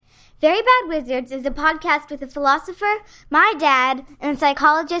Very Bad Wizards is a podcast with a philosopher, my dad, and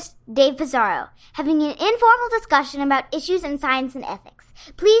psychologist, Dave Pizarro, having an informal discussion about issues in science and ethics.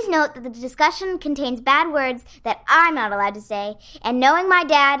 Please note that the discussion contains bad words that I'm not allowed to say, and knowing my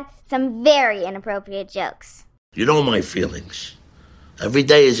dad, some very inappropriate jokes. You know my feelings. Every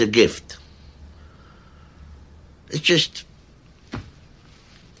day is a gift. It just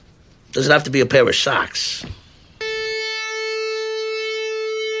doesn't have to be a pair of socks.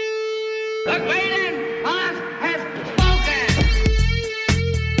 The Wayland boss has spoken.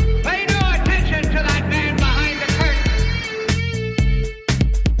 Pay no attention to that man behind the curtain.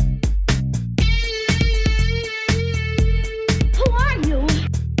 Who are you?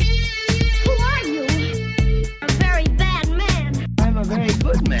 Who are you? A very bad man. I'm a very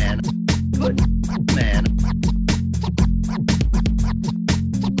good man. Good man.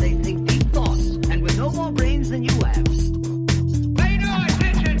 They think deep thoughts, and with no more brains than you have. Pay no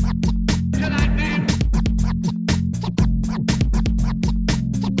attention to that man.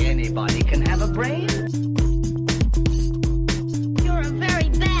 Anybody can have a brain. You're a very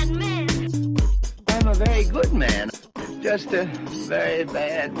bad man. I'm a very good man. Just a very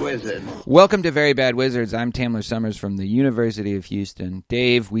bad wizard. Welcome to Very Bad Wizards. I'm Tamler Summers from the University of Houston.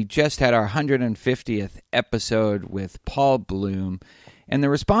 Dave, we just had our 150th episode with Paul Bloom, and the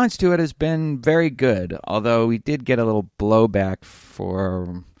response to it has been very good, although we did get a little blowback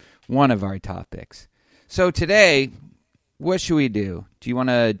for one of our topics. So today, what should we do? Do you want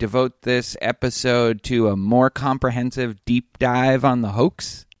to devote this episode to a more comprehensive deep dive on the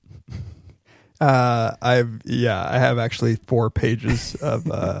hoax? I have actually 4 pages of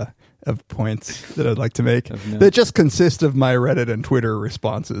points that I'd like to make that just consist of my Reddit and Twitter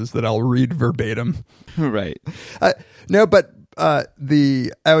responses that I'll read verbatim. Right. I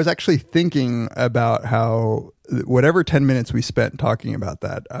was actually thinking about how whatever 10 minutes we spent talking about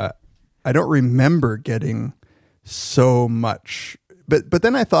that, I don't remember getting so much. But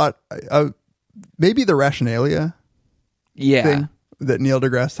then I thought maybe the rationalia thing that Neil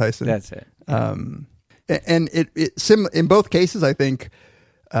deGrasse Tyson. That's it. And in both cases, I think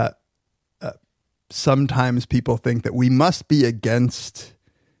sometimes people think that we must be against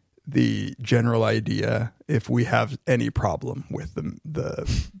the general idea if we have any problem with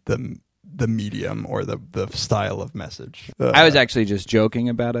the medium or the style of message. I was actually just joking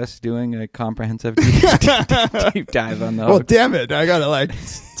about us doing a comprehensive deep dive on the Well, hoax. damn it! I gotta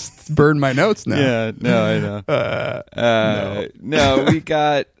burn my notes now. Yeah, no, I know. No, we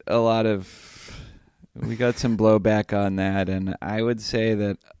got some blowback on that, and I would say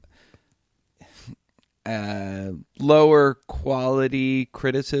that lower quality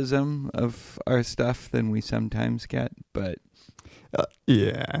criticism of our stuff than we sometimes get, but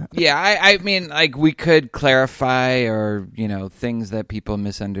yeah. I mean, like, we could clarify or, things that people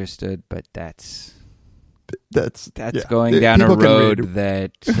misunderstood, but that's going down a road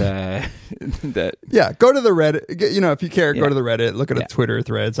that go to the Reddit. If you care, go to the Reddit. Look at the Twitter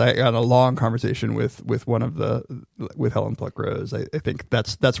threads. I got a long conversation with Helen Pluckrose. I think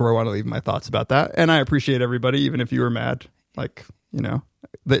that's where I want to leave my thoughts about that. And I appreciate everybody, even if you were mad. The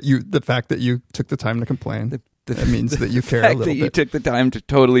fact that you took the time to complain. That means that you care a little bit. You took the time to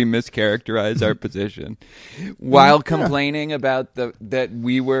totally mischaracterize our position while complaining about that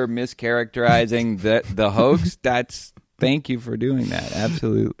we were mischaracterizing the hoax. Thank you for doing that.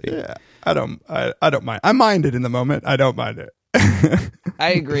 Absolutely. Yeah, I don't mind. I mind it in the moment. I don't mind it.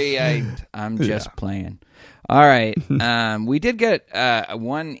 I agree. I'm just playing. All right. We did get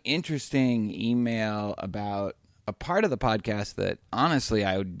one interesting email about a part of the podcast that honestly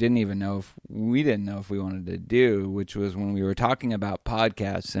we didn't know if we wanted to do, which was when we were talking about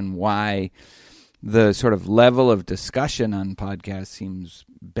podcasts and why the sort of level of discussion on podcasts seems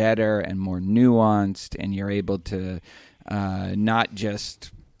better and more nuanced, and you're able to not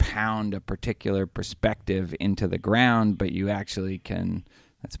just pound a particular perspective into the ground, but you actually can.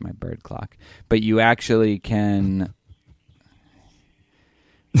 That's my bird clock. But you actually can.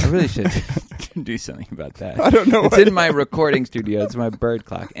 I really should do something about that. I don't know. It's in my recording studio. It's my bird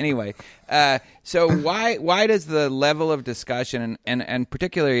clock. Anyway, so why does the level of discussion and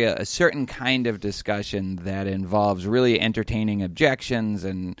particularly a certain kind of discussion that involves really entertaining objections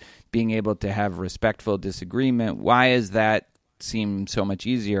and being able to have respectful disagreement, why is that seem so much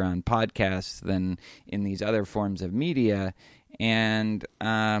easier on podcasts than in these other forms of media? And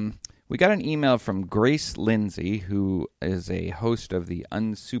we got an email from Grace Lindsay, who is a host of the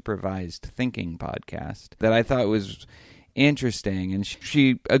Unsupervised Thinking podcast, that I thought was interesting. And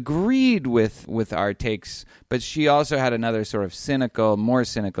she agreed with our takes, but she also had another sort of more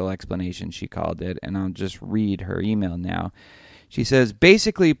cynical explanation, she called it. And I'll just read her email now. She says,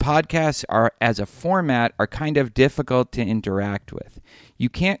 basically, podcasts are, as a format, are kind of difficult to interact with. You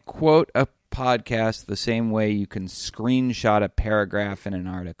can't quote a podcast the same way you can screenshot a paragraph in an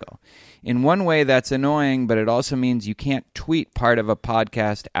article. In one way, that's annoying, but it also means you can't tweet part of a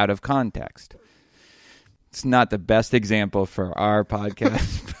podcast out of context. It's not the best example for our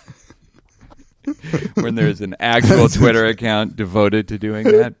podcast. When there's an actual Twitter account devoted to doing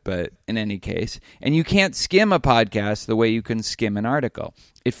that, but in any case. And you can't skim a podcast the way you can skim an article.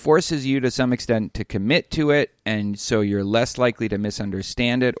 It forces you to some extent to commit to it, and so you're less likely to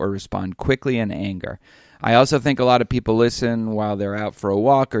misunderstand it or respond quickly in anger. I also think a lot of people listen while they're out for a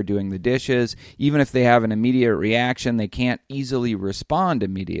walk or doing the dishes. Even if they have an immediate reaction, they can't easily respond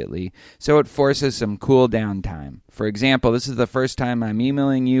immediately, so it forces some cool down time. For example, this is the first time I'm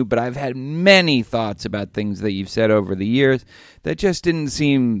emailing you, but I've had many thoughts about things that you've said over the years that just didn't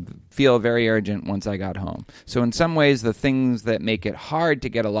feel very urgent once I got home. So in some ways, the things that make it hard to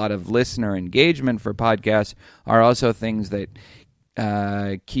get a lot of listener engagement for podcasts are also things that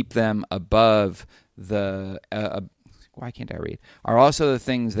keep them above why can't I read? Are also the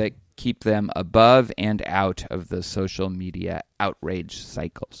things that keep them above and out of the social media outrage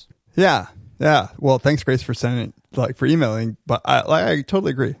cycles. Yeah. Well, thanks, Grace, for for emailing. But I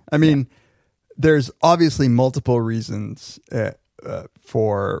totally agree. I mean, there's obviously multiple reasons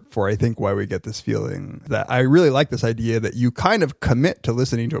for I think why we get this feeling that I really like this idea that you kind of commit to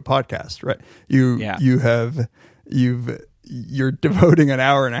listening to a podcast, right? You're devoting an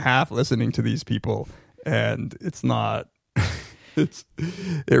hour and a half listening to these people, and it's not, it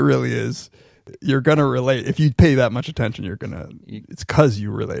really is. You're going to relate. If you pay that much attention, it's because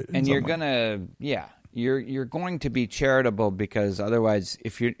you relate. And you're going to, you're going to be charitable, because otherwise,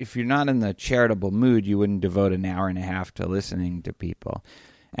 if you're not in the charitable mood, you wouldn't devote an hour and a half to listening to people.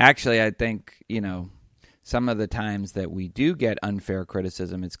 Actually, I think, some of the times that we do get unfair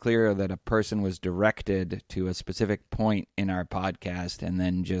criticism, it's clear that a person was directed to a specific point in our podcast and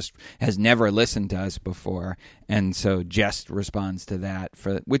then just has never listened to us before, and so just responds to that,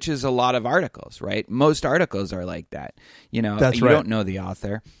 which is a lot of articles, right? Most articles are like that. That's you right. don't know the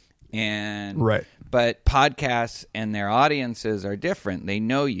author. Right. But podcasts and their audiences are different. They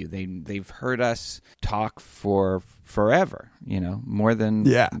know you. They've heard us talk for forever, more than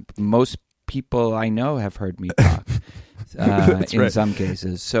most people I know have heard me talk in some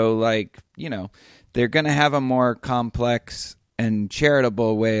cases. So, they're going to have a more complex and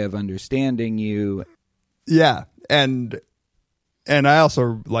charitable way of understanding you. Yeah, and I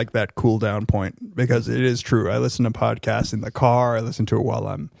also like that cool down point, because it is true. I listen to podcasts in the car. I listen to it while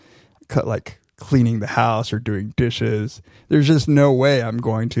I'm cleaning the house or doing dishes. There's just no way I'm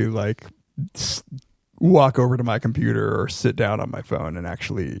going to walk over to my computer or sit down on my phone and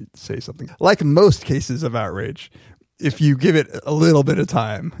actually say something. Like most cases of outrage, if you give it a little bit of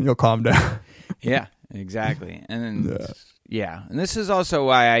time, you'll calm down. Yeah, exactly. And then, and this is also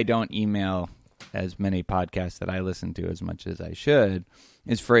why I don't email as many podcasts that I listen to as much as I should,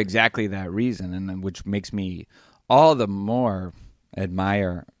 is for exactly that reason, and which makes me all the more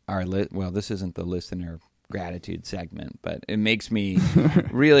admire this isn't the listener gratitude segment, but it makes me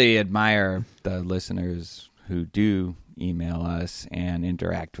really admire the listeners who do email us and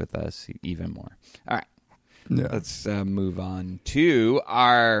interact with us even more. All right. Yeah. Let's move on to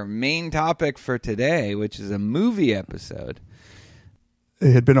our main topic for today, which is a movie episode.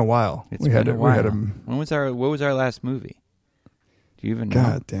 It had been a while. What was our last movie? Do you even know?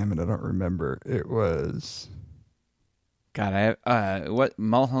 God damn it, I don't remember. It was... God,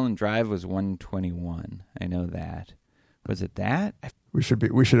 Mulholland Drive was 121. I know that. Was it that? We should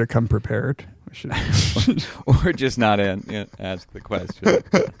have come prepared. Or just not ask the question.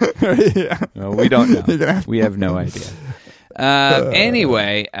 Yeah. No, we don't know. We have no idea.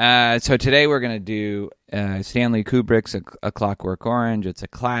 Anyway, so today we're going to do Stanley Kubrick's A Clockwork Orange. It's a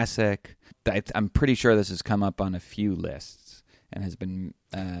classic. I'm pretty sure this has come up on a few lists and has been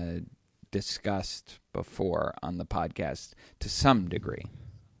discussed before on the podcast to some degree.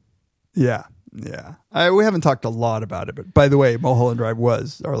 Yeah. We haven't talked a lot about it, but by the way, Mulholland Drive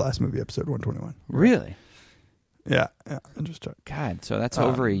was our last movie, episode 121. Really? Yeah. I just checked. God, so that's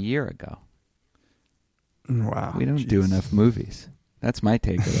over a year ago. Wow. We don't do enough movies. That's my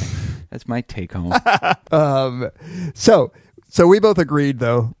takeaway. That's my take home. So we both agreed,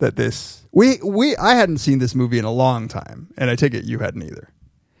 though, that I hadn't seen this movie in a long time, and I take it you hadn't either.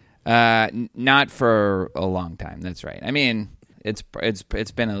 Not for a long time. That's right. I mean, it's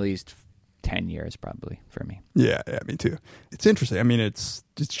been at least 10 years probably for me. Yeah, me too. It's interesting. I mean, it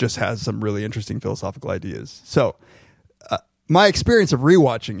just has some really interesting philosophical ideas. So, my experience of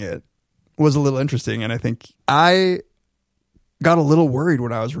rewatching it was a little interesting, and I think I got a little worried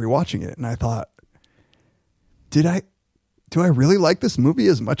when I was rewatching it, and I thought, do I really like this movie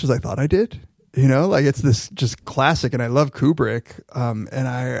as much as I thought I did? You know, like it's this just classic, and I love Kubrick. And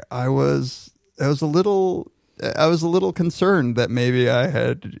I was a little concerned that maybe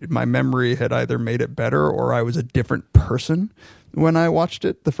my memory had either made it better or I was a different person when I watched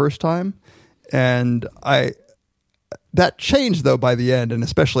it the first time. And that changed though by the end, and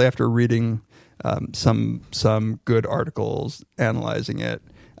especially after reading some good articles analyzing it,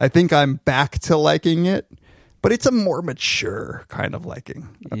 I think I'm back to liking it. But it's a more mature kind of liking.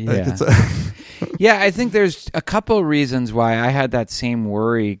 Yeah. Yeah, I think there's a couple reasons why I had that same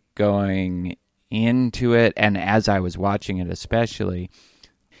worry going into it, and as I was watching it especially.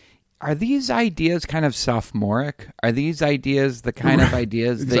 Are these ideas kind of sophomoric? Are these ideas the kind of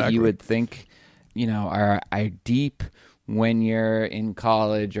ideas Exactly. that you would think, are deep when you're in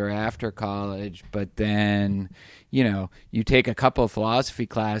college or after college, but then, you take a couple of philosophy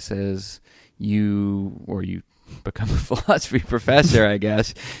classes, you become a philosophy professor, I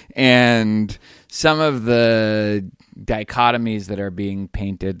guess, and some of the dichotomies that are being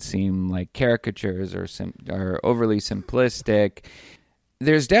painted seem like caricatures or overly simplistic.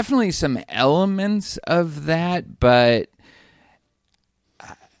 There's definitely some elements of that, but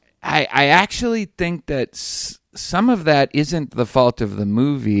I actually think that some of that isn't the fault of the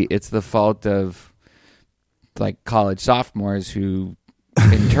movie. It's the fault of like college sophomores who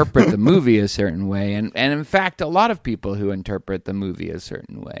interpret the movie a certain way, and in fact, a lot of people who interpret the movie a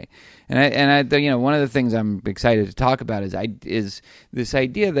certain way. And I one of the things I'm excited to talk about is this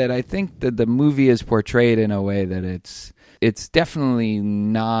idea that I think that the movie is portrayed in a way that it's definitely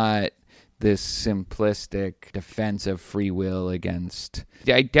not this simplistic defense of free will against.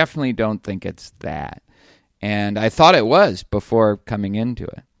 I definitely don't think it's that, and I thought it was before coming into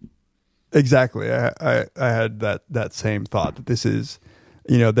it. Exactly. I had that same thought that this is,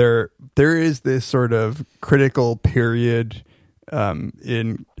 there is this sort of critical period at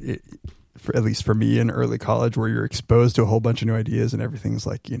least for me in early college, where you're exposed to a whole bunch of new ideas and everything's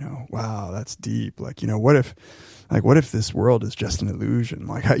like, wow, that's deep. Like, what if this world is just an illusion?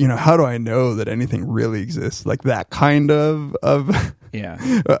 Like, how do I know that anything really exists? Like that kind of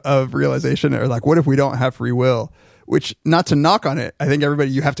Yeah. of realization, or like, what if we don't have free will? Which, not to knock on it, I think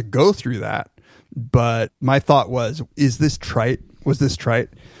you have to go through that. But my thought was, is this trite? Was this trite?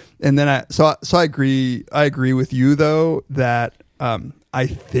 And then I agree with you though, that I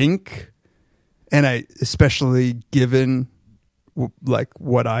think, and I especially given like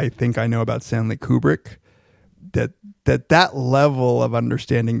what I think I know about Stanley Kubrick, that level of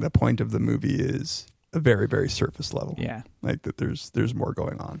understanding the point of the movie is a very, very surface level. Yeah. Like that there's more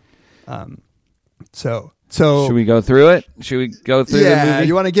going on. So should we go through it? Should we go through the movie?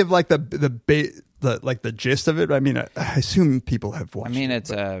 You want to give like the gist of it? I mean, I assume people have watched. I mean,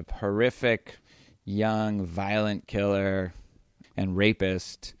 it's a horrific, young, violent killer and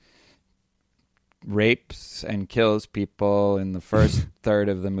rapist. Rapes and kills people in the first third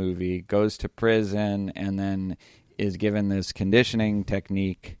of the movie, goes to prison, and then is given this conditioning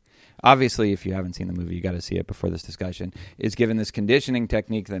technique. Obviously, if you haven't seen the movie, you got to see it before this discussion. Is given this conditioning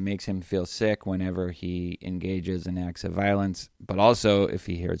technique that makes him feel sick whenever he engages in acts of violence, but also if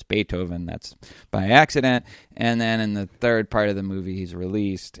he hears Beethoven, that's by accident. And then in the third part of the movie, he's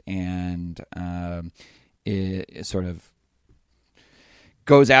released and it sort of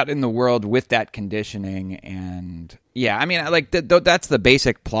goes out in the world with that conditioning. And yeah, I mean, like that's the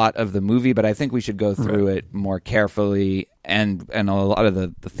basic plot of the movie, but I think we should go through it more carefully, and a lot of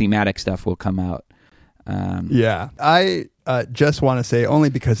the thematic stuff will come out. I just want to say,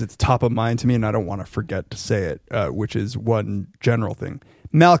 only because it's top of mind to me and I don't want to forget to say it, which is one general thing.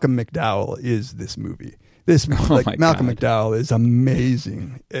 Malcolm McDowell is this movie. Malcolm McDowell is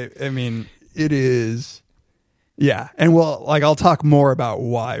amazing. I mean, it is. Yeah, and I'll talk more about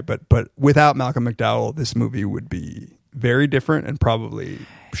why, but without Malcolm McDowell, this movie would be very different and probably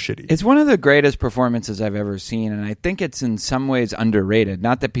shitty. It's one of the greatest performances I've ever seen, and I think it's in some ways underrated.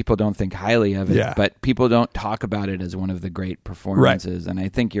 Not that people don't think highly of it, but people don't talk about it as one of the great performances. Right. And I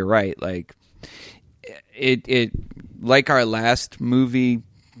think you're right. Like it like our last movie,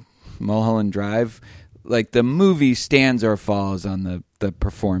 Mulholland Drive. Like the movie stands or falls on the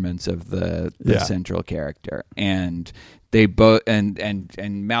performance of the central character, and they both and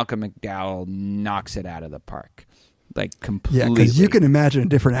Malcolm McDowell knocks it out of the park, like completely. Yeah, because you can imagine a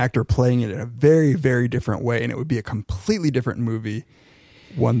different actor playing it in a very, very different way, and it would be a completely different movie,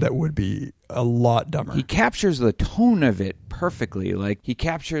 one that would be a lot dumber. He captures the tone of it perfectly. Like he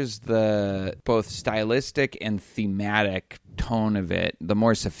captures the both stylistic and thematic tone of it, the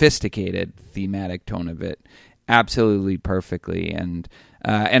more sophisticated thematic tone of it, absolutely perfectly. And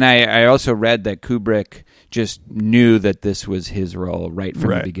I also read that Kubrick just knew that this was his role right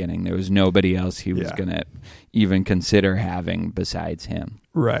from the beginning. There was nobody else he was going to even consider having besides him.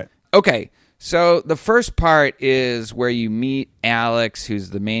 Right. Okay, so the first part is where you meet Alex, who's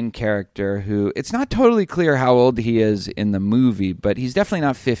the main character, who it's not totally clear how old he is in the movie, but he's definitely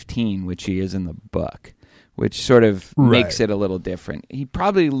not 15, which he is in the book, which sort of makes it a little different. He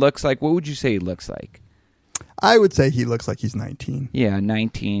probably looks like, what would you say he looks like? I would say he looks like he's 19. Yeah,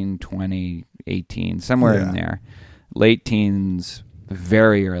 19, 20, 18, somewhere in there. Late teens,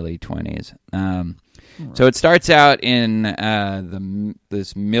 very early 20s. So it starts out in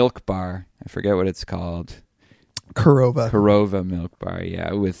this milk bar. I forget what it's called. Korova Milk Bar,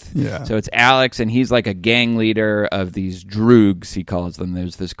 So it's Alex, and he's like a gang leader of these droogs, he calls them.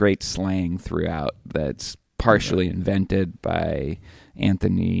 There's this great slang throughout that's partially invented by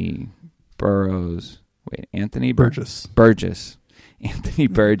Anthony Burgess. Anthony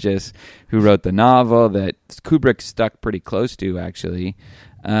Burgess, who wrote the novel that Kubrick stuck pretty close to, actually.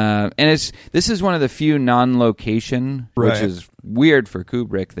 And this is one of the few non-location, which is weird for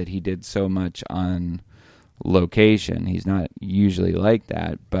Kubrick that he did so much on location. He's not usually like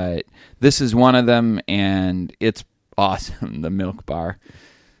that, but this is one of them, and it's awesome. The Milk Bar,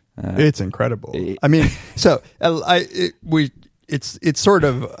 it's incredible. I mean, so it's sort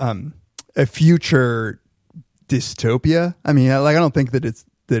of a future dystopia. I mean, I don't think that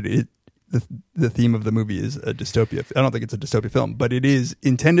the theme of the movie is a dystopia. I don't think it's a dystopia film, but it is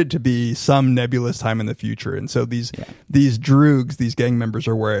intended to be some nebulous time in the future. And so these droogs, these gang members,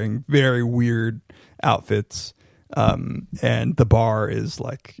 are wearing very weird outfits. And the bar is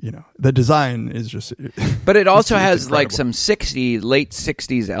like, the design is just. But it also has like some late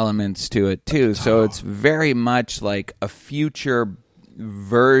 60s elements to it too. So it's very much like a future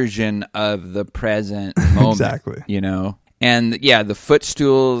version of the present moment. Exactly. And the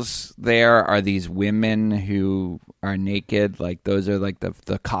footstools there are these women who are naked. Like those are like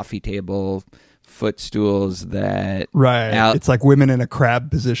the coffee table footstools that it's like women in a crab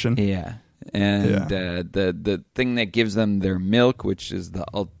position. Yeah. And the thing that gives them their milk, which is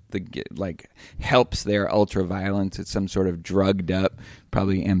helps their ultraviolence. It's some sort of drugged up,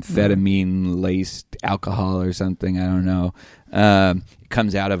 probably amphetamine laced alcohol or something. I don't know. It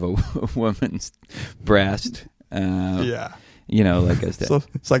comes out of a woman's breast. Like I said, so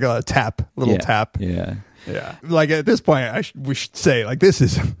it's like a little tap. Yeah. Like at this point, we should say like this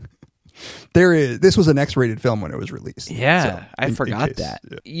was an X-rated film when it was released. Yeah, so, I forgot that.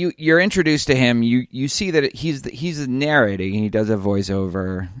 Yeah. You're introduced to him. You see that he's narrating. He does a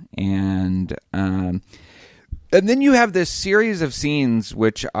voiceover, and then you have this series of scenes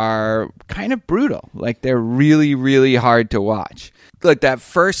which are kind of brutal. Like they're really, really hard to watch. Like that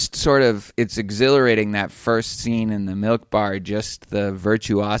first it's exhilarating, that first scene in the milk bar, just the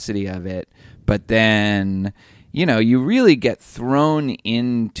virtuosity of it. But then, you really get thrown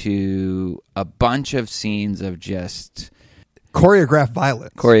into a bunch of scenes of just choreographed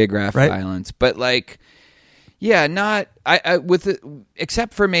violence. But like,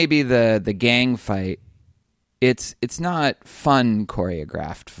 except for maybe the gang fight. It's not fun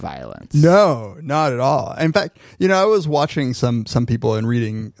choreographed violence. No, not at all. In fact, I was watching some people and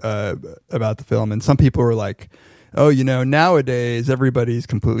reading about the film, and some people were like, "Oh, nowadays everybody's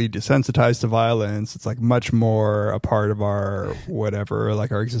completely desensitized to violence. It's like much more a part of our whatever,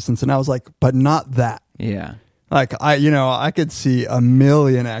 like our existence." And I was like, "But not that." Yeah. Like I could see a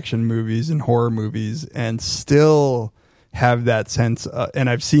million action movies and horror movies and still have that sense. And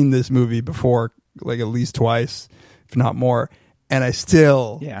I've seen this movie before, like at least twice, if not more, and I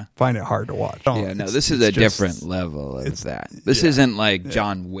still find it hard to watch. This is a different level of that. This isn't like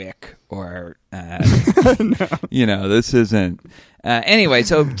John Wick or, this isn't. Anyway,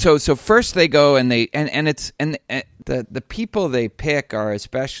 so first they go and the people they pick are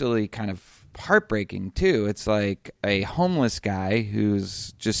especially kind of heartbreaking too. It's like a homeless guy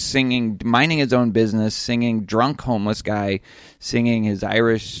who's just singing, minding his own business, singing, drunk homeless guy singing his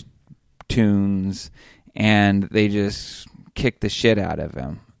Irish tunes, and they just kick the shit out of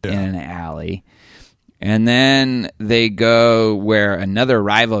him in an alley. And then they go where another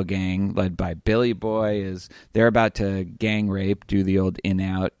rival gang led by Billy Boy they're about to gang rape, do the old in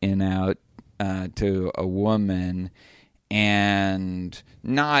out to a woman, and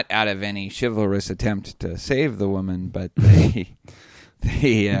not out of any chivalrous attempt to save the woman, but they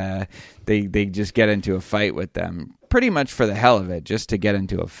just get into a fight with them pretty much for the hell of it, just to get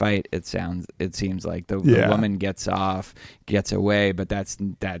into a fight. It seems like the woman gets away, but that's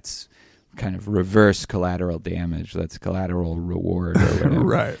kind of reverse collateral damage. That's collateral reward or whatever.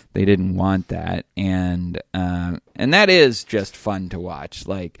 Right. They didn't want that, and that is just fun to watch,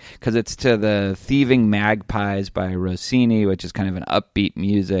 like, because it's to the Thieving Magpies by Rossini, which is kind of an upbeat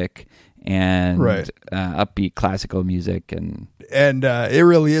music and Right. Upbeat classical music, and it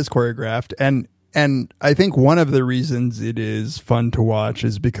really is choreographed, and I think one of the reasons it is fun to watch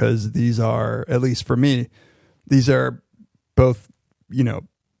is because these are, at least for me, these are both,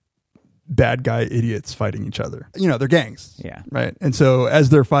 bad guy idiots fighting each other. They're gangs. Yeah. Right. And so as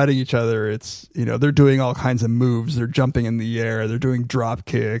they're fighting each other, it's, they're doing all kinds of moves. They're jumping in the air. They're doing drop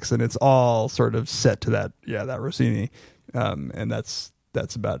kicks, and it's all sort of set to that Rossini. And that's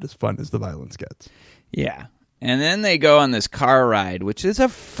about as fun as the violence gets. yeah. And then they go on this car ride, which is a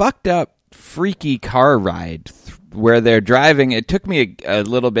fucked up, freaky car ride where they're driving. It took me a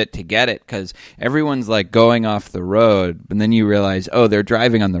little bit to get it because everyone's like going off the road, and then you realize, oh, they're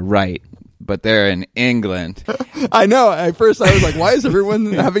driving on the right, but they're in England. I know. At first I was like, why is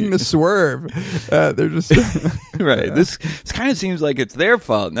everyone having to swerve? They're just Right. Yeah. This kind of seems like it's their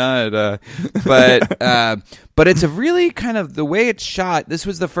fault, but it's a really kind of the way it's shot. This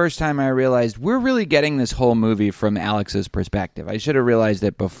was the first time I realized we're really getting this whole movie from Alex's perspective. I should have realized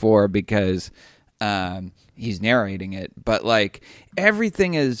it before because he's narrating it, but like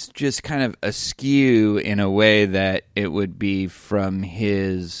everything is just kind of askew in a way that it would be from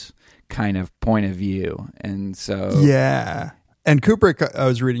his kind of point of view, and so yeah. And Kubrick, I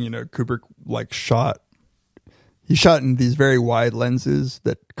was reading, Kubrick he shot in these very wide lenses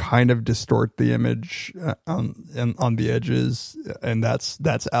that kind of distort the image on the edges, and that's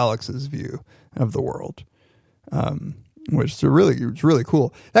Alex's view of the world, which is really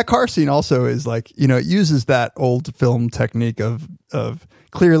cool. That car scene also is like, it uses that old film technique of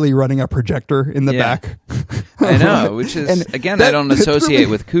clearly running a projector in the back. I know, which is, And again, that- I don't associate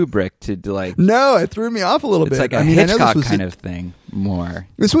with Kubrick to like. No, it threw me off a little It's bit. like a I mean, I know Hitchcock this was kind of thing more.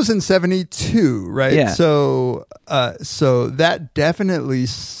 This was in 1972, right? Yeah. So that definitely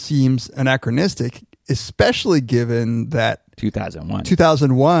seems anachronistic, especially given that 2001.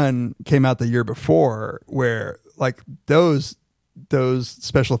 2001 came out the year before, where like those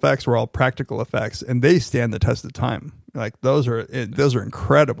special effects were all practical effects, and they stand the test of time. Like those are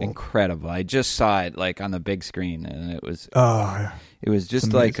incredible. Incredible. I just saw it like on the big screen, and it was Oh, it was just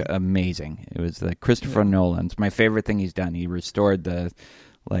it's like amazing. It was like Christopher Nolan's my favorite thing he's done. He restored the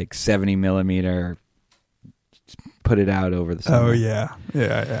like 70 millimeter, put it out over the summer. oh yeah.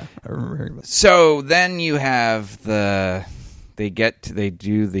 I remember hearing about. So then you have they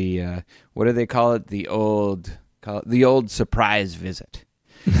do the what do they call it? The old surprise visit.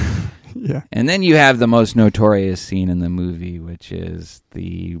 Yeah. And then you have the most notorious scene in the movie, which is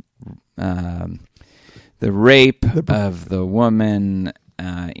the rape of the woman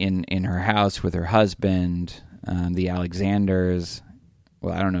in her house with her husband, the Alexanders.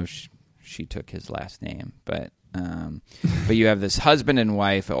 Well, I don't know if she took his last name, but you have this husband and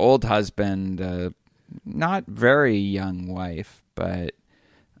wife, an old husband, not very young wife, but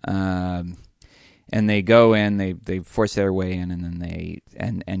and they go in, they force their way in, and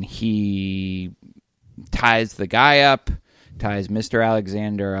then and he ties the guy up, ties Mr.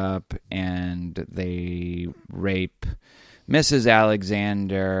 Alexander up, and they rape Mrs.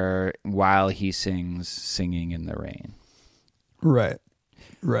 Alexander while he singing in the rain. Right.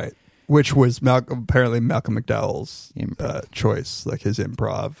 Which was apparently Malcolm McDowell's choice, like his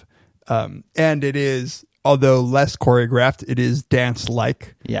improv. And it is, although less choreographed, it is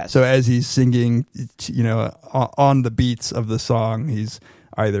dance-like. Yes. So as he's singing, on the beats of the song, he's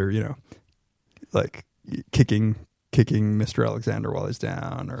either, like kicking Mr. Alexander while he's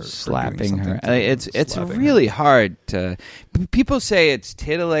down, or slapping doing her. something It's slapping really hard to. People say it's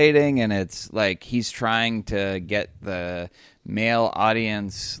titillating, and it's like he's trying to get the male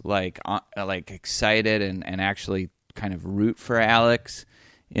audience like excited and actually kind of root for Alex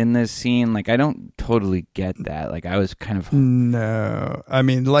in this scene. Like I don't totally get that. Like I was kind of No, I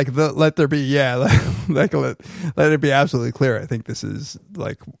mean, like let there be, let it be absolutely clear. I think this is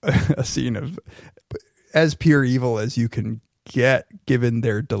like a scene of as pure evil as you can get, given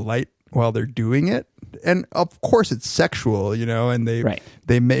their delight while they're doing it, and of course it's sexual, and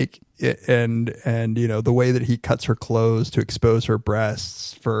they make it, and the way that he cuts her clothes to expose her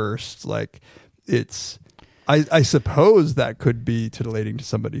breasts first, like it's. I suppose that could be titillating to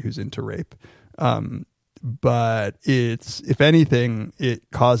somebody who's into rape. But it's, if anything, it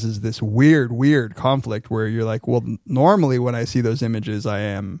causes this weird conflict where you're like, well, normally when I see those images, I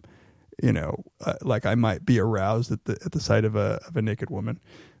am, like I might be aroused at the sight of a naked woman,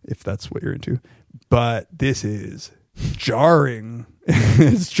 if that's what you're into. But this is jarring.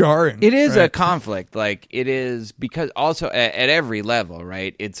 It's jarring. It is a right? conflict. Like, it is, because also at every level,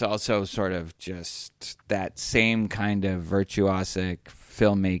 right? It's also sort of just that same kind of virtuosic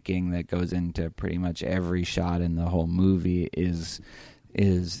filmmaking that goes into pretty much every shot in the whole movie and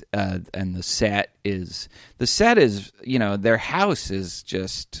the set is, their house is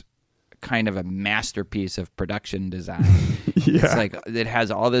just kind of a masterpiece of production design. Yeah. It's like it has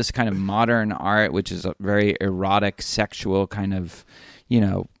all this kind of modern art, which is a very erotic, sexual kind of,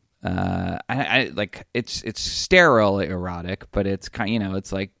 I like it's sterile erotic, but it's kind,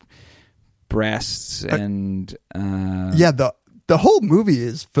 it's like breasts and Yeah, the whole movie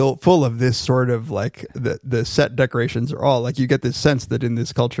is full of this sort of like the set decorations are all like, you get this sense that in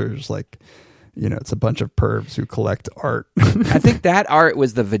this culture it's like, it's a bunch of pervs who collect art. I think that art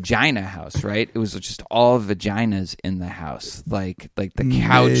was the vagina house, right? It was just all vaginas in the house. Like the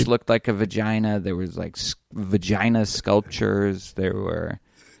couch looked like a vagina. There was like vagina sculptures. There were.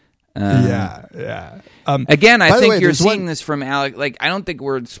 Yeah. Again, I by the think way, you're there's seeing one- this from Alec. Like, I don't think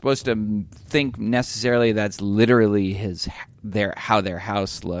we're supposed to think necessarily that's literally how their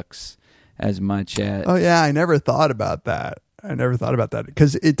house looks as much as. Oh yeah, I never thought about that.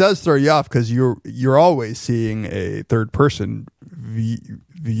 Because it does throw you off because you're always seeing a third person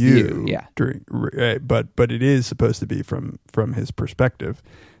view. Yeah. But it is supposed to be from his perspective.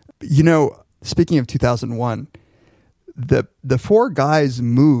 Speaking of 2001, the four guys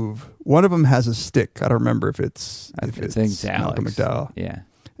move. One of them has a stick. I don't remember if it's Malcolm Alex. McDowell.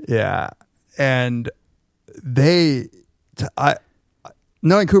 Yeah. And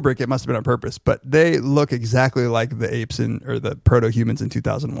knowing Kubrick, it must have been on purpose, but they look exactly like the apes or the proto-humans in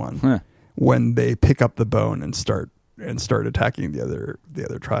 2001 when they pick up the bone and start attacking the other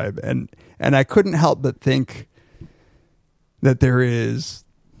tribe. And I couldn't help but think that there is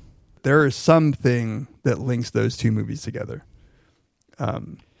something that links those two movies together.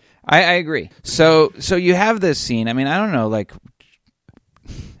 I agree. So you have this scene. I mean, I don't know, like,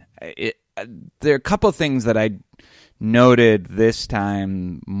 there are a couple things that I noted this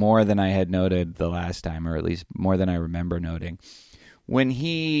time more than I had noted the last time, or at least more than I remember noting. When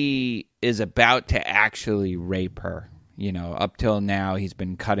he is about to actually rape her, up till now he's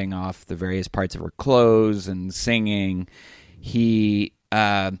been cutting off the various parts of her clothes and singing. He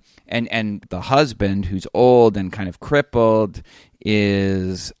and the husband, who's old and kind of crippled,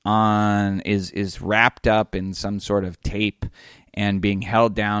 is wrapped up in some sort of tape and being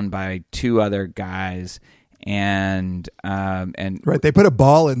held down by two other guys. And right, they put a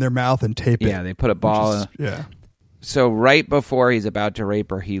ball in their mouth and tape it. Yeah, they put a ball. So right before he's about to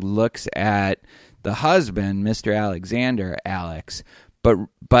rape her, he looks at the husband, Mr. Alexander, Alex.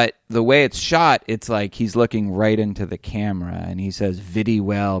 But the way it's shot, it's like he's looking right into the camera, and he says, "Vidi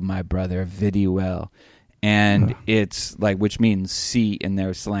well, my brother, vidi well," and it's like, which means see in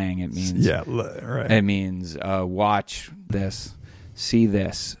their slang. It means right. It means watch this. See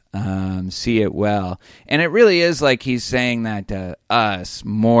this, see it well. And it really is like he's saying that to us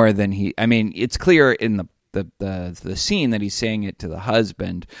more than it's clear in the scene that he's saying it to the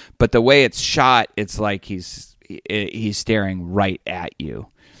husband, but the way it's shot, it's like he's staring right at you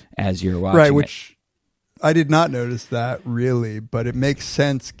as you're watching. Right, which I did not notice that really, but it makes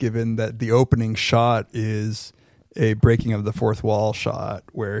sense given that the opening shot is a breaking of the fourth wall shot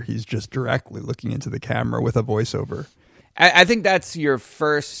where he's just directly looking into the camera with a voiceover. I think that's your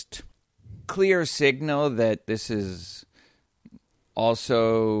first clear signal that this is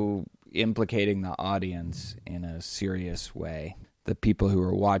also implicating the audience in a serious way. The people who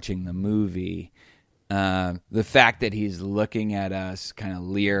are watching the movie, the fact that he's looking at us kind of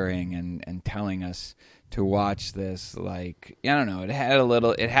leering and telling us to watch this, like, I don't know, it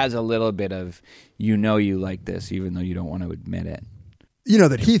has a little bit of, you like this even though you don't want to admit it.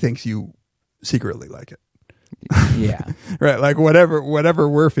 That he thinks you secretly like it. Yeah. Right, like whatever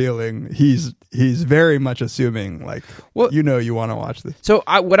we're feeling, he's very much assuming like, well, you want to watch this. So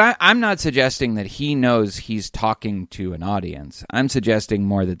I'm not suggesting that he knows he's talking to an audience. I'm suggesting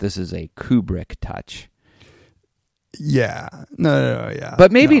more that this is a Kubrick touch. Yeah. No, yeah.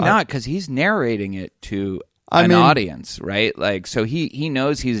 But maybe not, because he's narrating it to an audience, right? Like, so he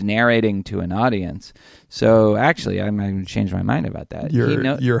knows he's narrating to an audience. So actually, I'm going to change my mind about that.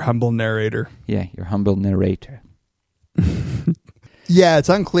 Your humble narrator. Yeah, your humble narrator. Yeah, it's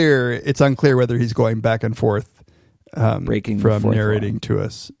unclear. It's unclear whether he's going back and forth, breaking from narrating to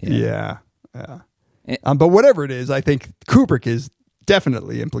us. Yeah. But whatever it is, I think Kubrick is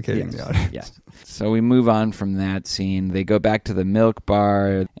definitely implicating the audience. Yes. So we move on from that scene. They go back to the milk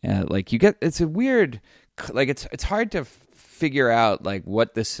bar. It's a weird, like it's hard to figure out like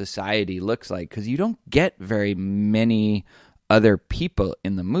what this society looks like, because you don't get very many other people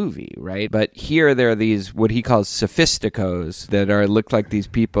in the movie, right? But here there are these what he calls sophisticos that look like these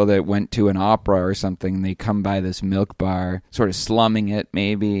people that went to an opera or something. And they come by this milk bar, sort of slumming it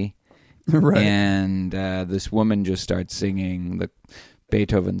maybe. Right. And this woman just starts singing the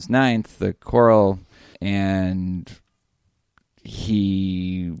Beethoven's Ninth, the choral, and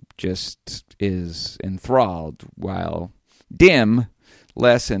he just is enthralled, while Dim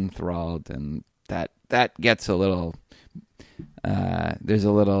less enthralled, and that gets a little. There's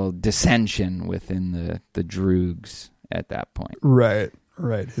a little dissension within the Droogs at that point. Right.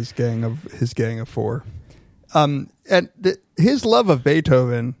 His gang of four, and his love of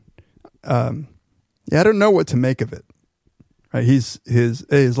Beethoven. I don't know what to make of it. Right,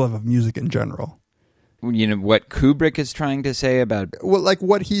 his love of music in general. You know what Kubrick is trying to say about like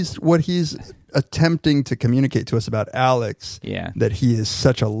what he's attempting to communicate to us about Alex. Yeah. That he is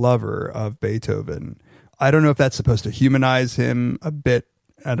such a lover of Beethoven. I don't know if that's supposed to humanize him a bit.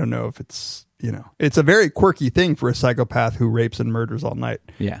 I don't know if it's a very quirky thing for a psychopath who rapes and murders all night.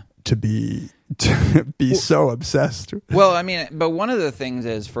 Yeah. To be so obsessed. Well, I mean, but one of the things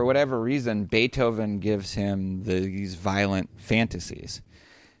is, for whatever reason, Beethoven gives him these violent fantasies.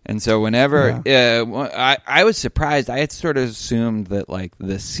 And so whenever I was surprised, I had sort of assumed that like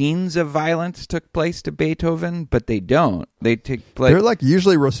the scenes of violence took place to Beethoven, but they don't. They take place. They're like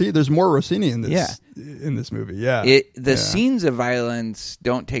usually Rossini. There's more Rossini in this movie. Yeah, the scenes of violence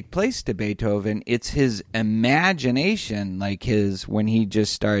don't take place to Beethoven. It's his imagination, like when he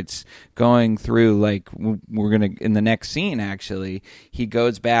just starts going through. Like we're gonna in the next scene. Actually, he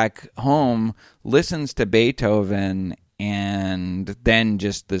goes back home, listens to Beethoven. And then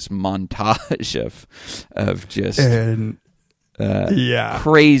just this montage of just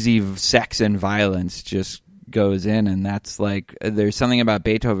crazy sex and violence just goes in, and that's like there's something about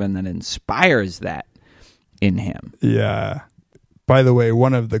Beethoven that inspires that in him. Yeah. By the way,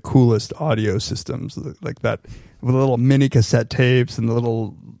 one of the coolest audio systems like that with the little mini cassette tapes and the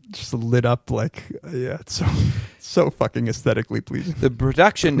little just lit up it's so fucking aesthetically pleasing. The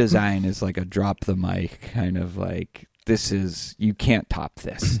production design is like a drop the mic kind of like. You can't top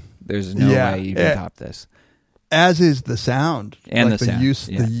this. There's no way you can top this. As is the sound. And like the sound. Use,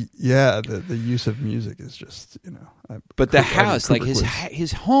 the use of music is just, But the house, like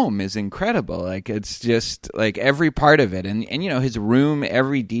his home is incredible. Like it's just like every part of it. And his room,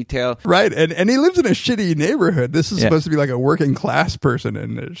 every detail. Right. And he lives in a shitty neighborhood. This is supposed to be like a working class person.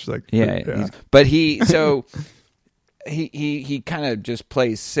 And it's like, But he kind of just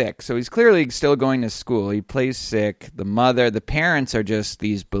plays sick. So he's clearly still going to school. He plays sick. The parents are just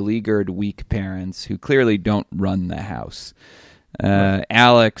these beleaguered, weak parents who clearly don't run the house.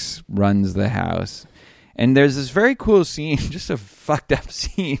 Alex runs the house. And there's this very cool scene, just a fucked up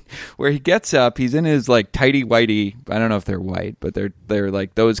scene, where he gets up. He's in his like tighty whitey. I don't know if they're white, but they're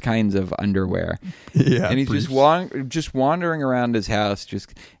like those kinds of underwear. Yeah, and he's just wandering around his house,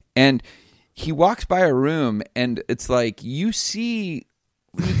 and he walks by a room, and it's like you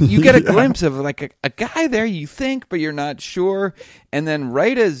get a glimpse of like a guy there, you think, but you're not sure. And then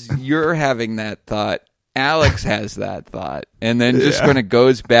right as you're having that thought, Alex has that thought, and then just kind of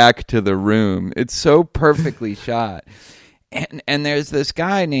goes back to the room. It's so perfectly shot. And there's this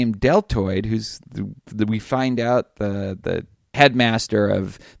guy named Deltoid who's we find out the headmaster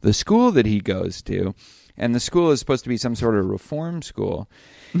of the school that he goes to, and the school is supposed to be some sort of reform school.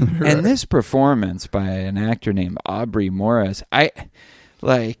 Right. And this performance by an actor named Aubrey Morris,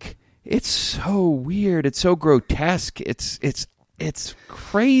 it's so weird. It's so grotesque. It's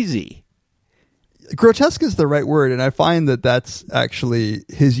crazy. Grotesque is the right word, and I find that that's actually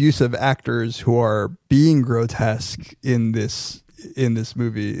his use of actors who are being grotesque in this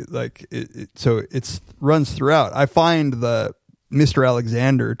movie. Like so it runs throughout. I find the Mr.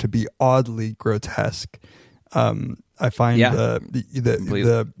 Alexander to be oddly grotesque. I find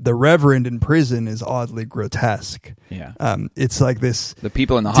the Reverend in prison is oddly grotesque. Yeah, it's like this. The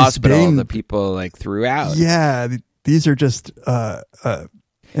people in the hospital, the people like throughout. Yeah, these are just.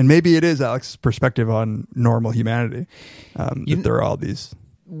 And maybe it is Alex's perspective on normal humanity. That there are all these.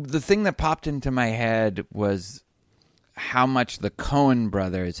 The thing that popped into my head was how much the Coen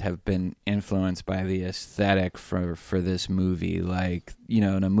brothers have been influenced by the aesthetic for this movie. Like, in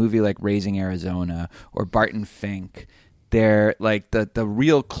a movie like Raising Arizona or Barton Fink, they're like the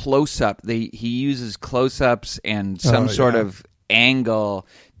real close-up. He uses close-ups and some sort of angle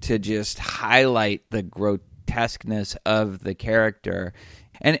to just highlight the grotesqueness of the character.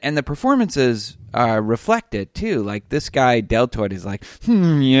 and the performances reflect it too. Like this guy Deltoid is like,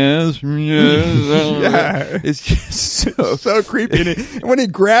 yes, Yeah. it's just so creepy. And when he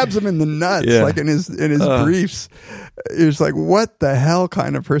grabs him in the nuts, Yeah. like in his briefs, it's like, what the hell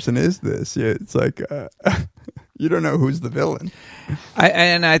kind of person is this? Yeah, it's like you don't know who's the villain.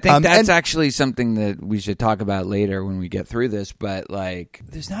 I think that's and- actually something that we should talk about later when we get through this. But like,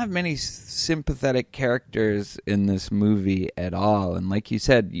 there's not many sympathetic characters in this movie at all, and like you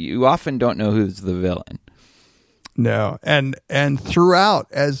said, you often don't know who's the villain. No, and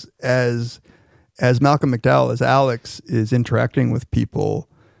throughout, as Malcolm McDowell, as Alex is interacting with people,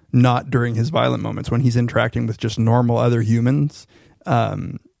 not during his violent moments, when he's interacting with just normal other humans,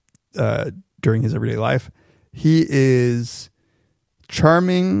 during his everyday life, he is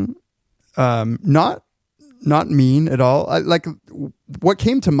charming, not mean at all. Like what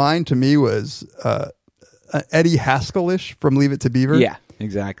came to mind to me was Eddie Haskell-ish from Leave It to Beaver. Yeah,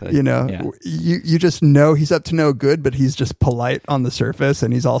 exactly. You know, Yeah. you just know he's up to no good, but he's just polite on the surface,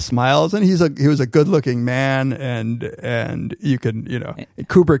 and he's all smiles, and he was a good looking man, and you can, you know,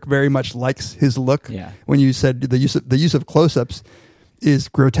 Kubrick very much likes his look. Yeah. When you said the use of close ups is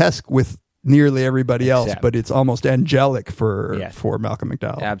grotesque with nearly everybody else, Except- but it's almost angelic for Yeah. Malcolm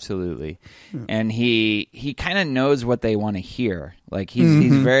McDowell. Absolutely. And he kind of knows what they want to hear. Like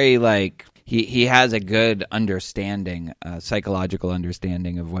he's very like he has a good understanding, psychological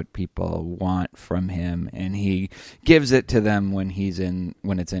understanding of what people want from him, and he gives it to them when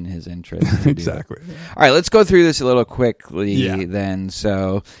it's in his interest. to do it. Exactly. All right, let's go through this a little quickly Yeah. then.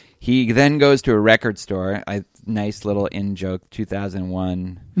 So he then goes to a record store. Nice little in-joke,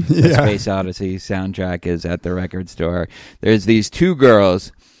 2001 A Yeah. Space Odyssey soundtrack is at the record store. There's these two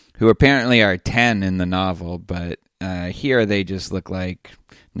girls who apparently are 10 in the novel, but here they just look like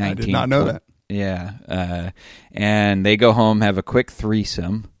 19. I did not know that. Yeah. And they go home, have a quick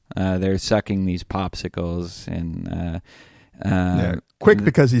threesome. They're sucking these popsicles and... Yeah. Quick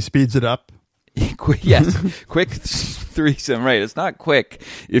because he speeds it up. Yes, quick threesome. Right, it's not quick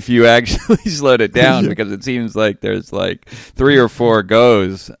if you actually slowed it down because it seems like there's like 3 or 4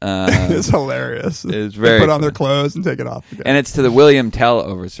 goes. It's hilarious. It's They very put on their funny. clothes and take it off again. And it's to the William Tell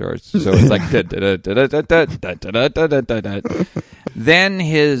oversource, so it's like then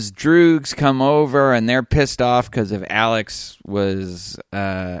his droogs come over and they're pissed off because of Alex was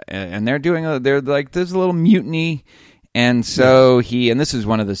and they're like there's a little mutiny. And so and this is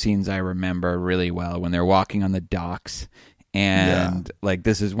one of the scenes I remember really well when they're walking on the docks. And like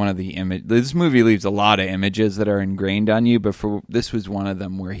this is one of the image. This movie leaves a lot of images that are ingrained on you, but this was one of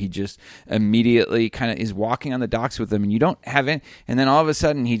them where he just immediately kind of is walking on the docks with them, and you don't have it. And then all of a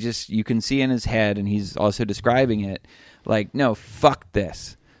sudden, you can see in his head, and he's also describing it like, no, fuck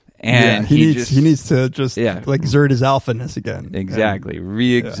this. And he needs to just like exert his alphaness again. Exactly.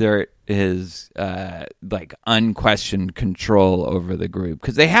 Re-exert his like unquestioned control over the group.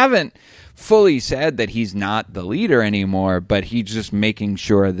 Because they haven't fully said that he's not the leader anymore, but he's just making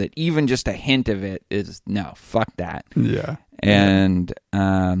sure that even just a hint of it is, no, fuck that. Yeah. And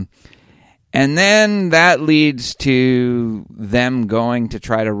then that leads to them going to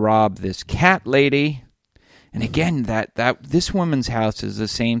try to rob this cat lady. And again, that this woman's house is the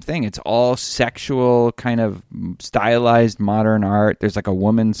same thing. It's all sexual, kind of stylized modern art. There's like a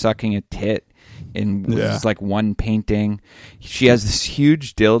woman sucking a tit in this like one painting. She has this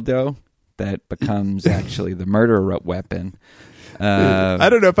huge dildo that becomes actually the murder weapon. I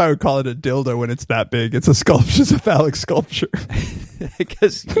don't know if I would call it a dildo when it's that big. It's a sculpture. It's a phallic sculpture. I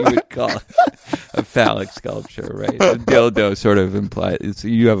guess you would call it a phallic sculpture, right? A dildo sort of implies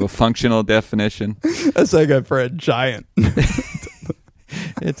you have a functional definition. That's like for a giant.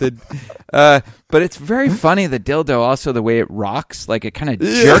 It's but it's very funny. The dildo, also the way it rocks, like it kind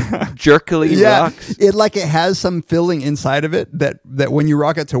of jerkily rocks. It has some filling inside of it that when you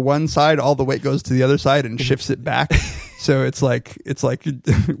rock it to one side, all the weight goes to the other side and shifts it back. So it's like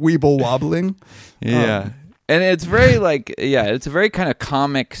weeble wobbling. Yeah. And it's very it's a very kind of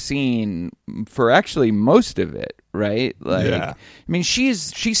comic scene for actually most of it, right? Like, I mean, she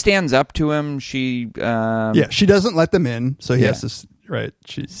stands up to him. She doesn't let them in, so he has to. Right,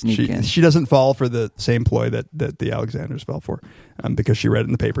 she doesn't fall for the same ploy that the Alexanders fell for, because she read it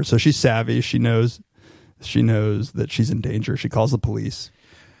in the paper. So she's savvy. She knows that she's in danger. She calls the police.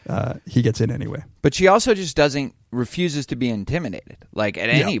 He gets in anyway, but she also just refuses to be intimidated. Like at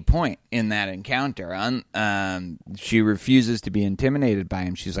any point in that encounter, she refuses to be intimidated by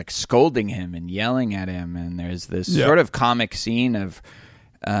him. She's like scolding him and yelling at him, and there's this sort of comic scene of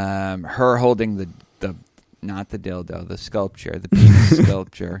her holding the not the dildo, the sculpture, the penis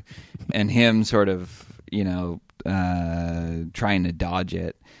sculpture, and him sort of, trying to dodge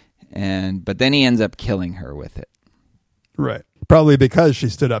it, but then he ends up killing her with it. Right. Probably because she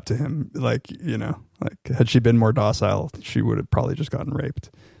stood up to him. Like, had she been more docile, she would have probably just gotten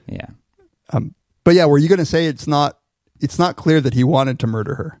raped. Yeah. But yeah, were you going to say it's not clear that he wanted to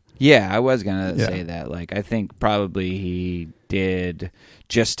murder her? Yeah, I was going to say that. Like, I think probably he did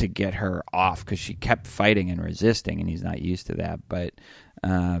just to get her off because she kept fighting and resisting, and he's not used to that. But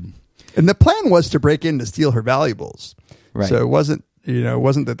and the plan was to break in to steal her valuables. Right. So it wasn't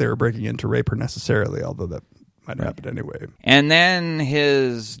that they were breaking in to rape her necessarily, although that might have happened anyway. And then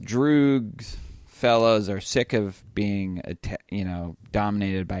his Droog fellows are sick of being,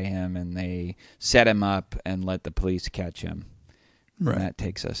 dominated by him, and they set him up and let the police catch him. Right. And that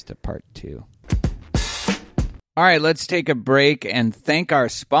takes us to part 2. All right, let's take a break and thank our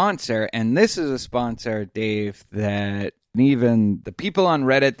sponsor. And this is a sponsor, Dave, that even the people on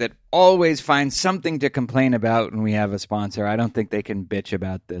Reddit that always find something to complain about when we have a sponsor, I don't think they can bitch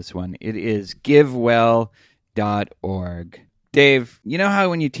about this one. It is GiveWell.org. Dave, you know how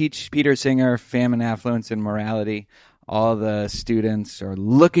when you teach Peter Singer, Famine, Affluence, and Morality, all the students are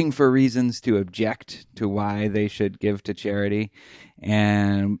looking for reasons to object to why they should give to charity?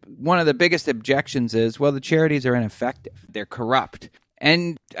 And one of the biggest objections is, well, the charities are ineffective. They're corrupt.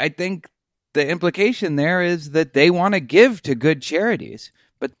 And I think the implication there is that they want to give to good charities,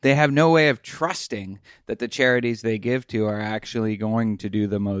 but they have no way of trusting that the charities they give to are actually going to do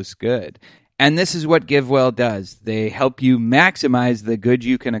the most good. And this is what GiveWell does. They help you maximize the good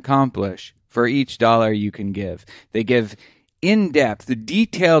you can accomplish for each dollar you can give. They give in-depth,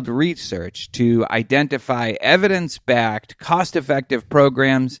 detailed research to identify evidence-backed, cost-effective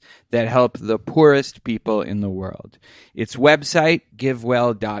programs that help the poorest people in the world. Its website,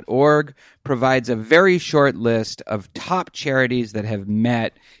 GiveWell.org, provides a very short list of top charities that have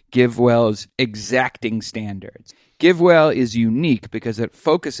met GiveWell's exacting standards. GiveWell is unique because it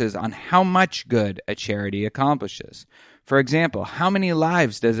focuses on how much good a charity accomplishes. For example, how many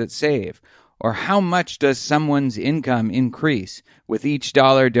lives does it save? Or how much does someone's income increase with each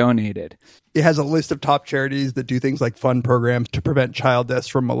dollar donated? It has a list of top charities that do things like fund programs to prevent child deaths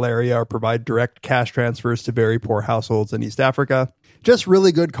from malaria or provide direct cash transfers to very poor households in East Africa. Just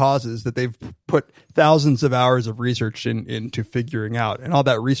really good causes that they've put thousands of hours of research into figuring out. And all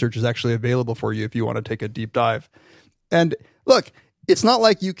that research is actually available for you if you want to take a deep dive. And look, it's not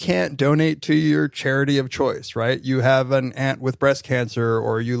like you can't donate to your charity of choice, right? You have an aunt with breast cancer,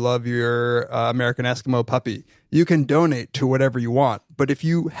 or you love your American Eskimo puppy. You can donate to whatever you want. But if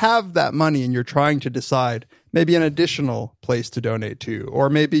you have that money and you're trying to decide maybe an additional place to donate to,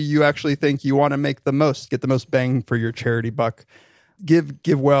 or maybe you actually think you want to get the most bang for your charity buck, give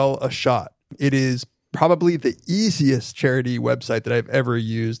GiveWell a shot. It is probably the easiest charity website that I've ever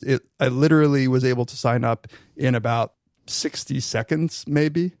used. I literally was able to sign up in about 60 seconds,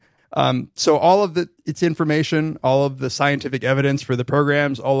 maybe. So all of its information, all of the scientific evidence for the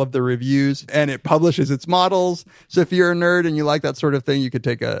programs, all of the reviews, and it publishes its models. So if you're a nerd and you like that sort of thing, you could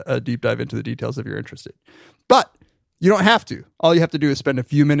take a deep dive into the details if you're interested. But you don't have to. All you have to do is spend a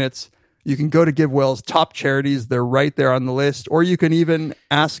few minutes. You can go to GiveWell's top charities. They're right there on the list. Or you can even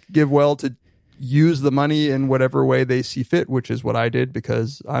ask GiveWell to use the money in whatever way they see fit, which is what I did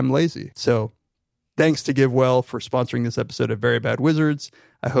because I'm lazy. So thanks to GiveWell for sponsoring this episode of Very Bad Wizards.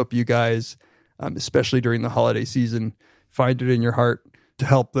 I hope you guys, especially during the holiday season, find it in your heart to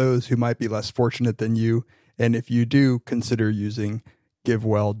help those who might be less fortunate than you. And if you do, consider using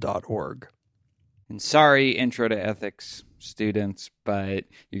GiveWell.org. And sorry, Intro to Ethics students, but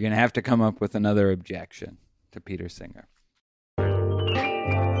you're going to have to come up with another objection to Peter Singer.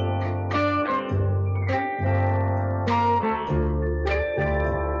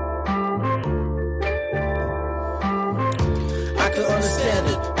 Understand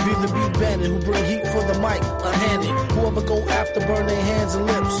it, breathe the beat bandit who bring heat for the mic, unhanded. Whoever go after burn their hands and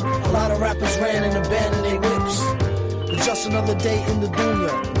lips. A lot of rappers ran and abandoned their whips. It's just another day in the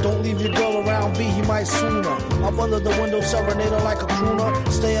dunya. Don't leave your girl around V, he might sooner. Up under the window, serenade her like a crooner.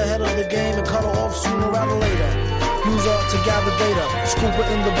 Stay ahead of the game and cut her off sooner rather later. Use her to gather data, scoop her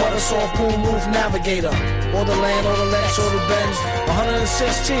in the butter soft boom roof navigator. Or the land, or the Lex, or the Benz.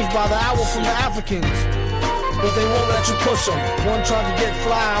 116th by the hour from the Africans. But they won't let you push them. One tried to get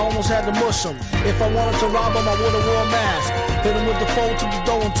fly, I almost had to mush him. If I wanted to rob him, I would've wore a mask. Hit him with the fold to the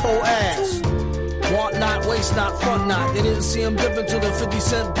dough and toe ass. Want not, waste not, front not. They didn't see him dipping to the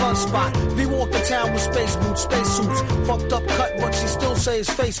 50-cent blunt spot. V walked the town with space boots, space suits. Fucked up cut, but she still say his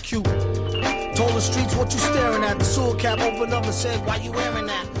face cute. Told the streets what you staring at. The sewer cap opened up and said, why you wearing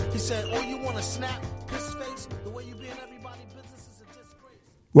that? He said, oh, you wanna snap? Piss face, the way you be in everybody's business is a disgrace.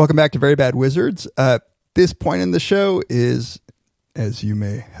 Welcome back to Very Bad Wizards. This point in the show is, as you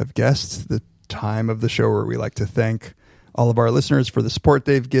may have guessed, the time of the show where we like to thank all of our listeners for the support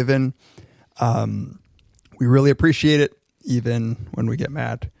they've given. We really appreciate it, even when we get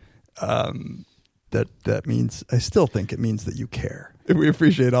mad. That means, I still think it means that you care. We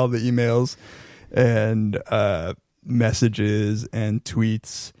appreciate all the emails and messages and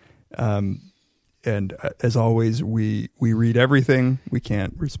tweets. And as always, we read everything. We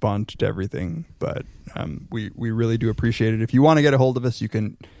can't respond to everything, but we really do appreciate it. If you want to get a hold of us, you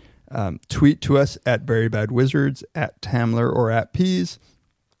can tweet to us at verybadwizards, at Tamler, or at Peas.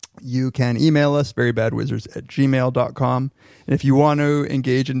 You can email us, verybadwizards@gmail.com. And if you want to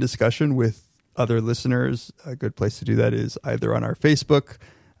engage in discussion with other listeners, a good place to do that is either on our Facebook,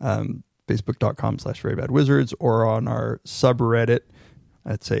 facebook.com/verybadwizards, or on our subreddit.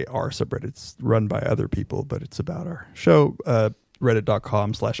 I'd say our subreddit's run by other people, but it's about our show,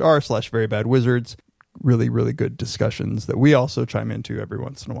 reddit.com/r/verybadwizards. Really, really good discussions that we also chime into every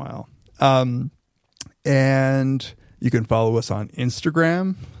once in a while. And you can follow us on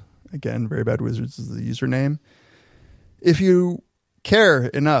Instagram. Again, verybadwizards is the username. If you care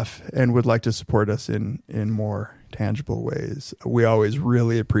enough and would like to support us in more tangible ways, we always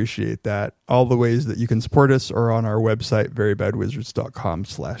really appreciate that. All the ways that you can support us are on our website,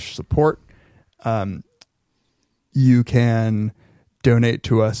 verybadwizards.com/support. You can donate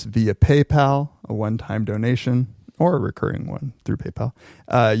to us via PayPal, a one-time donation, or a recurring one through PayPal.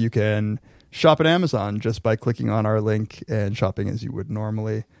 You can shop at Amazon just by clicking on our link and shopping as you would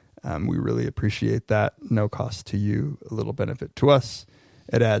normally. We really appreciate that. No cost to you, a little benefit to us.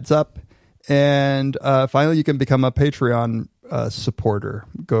 It adds up. And finally, you can become a Patreon supporter.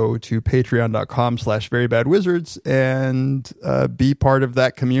 Go to patreon.com/verybadwizards and be part of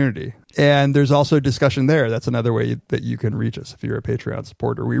that community. And there's also discussion there. That's another way that you can reach us if you're a Patreon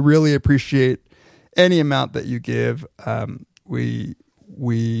supporter. We really appreciate any amount that you give. We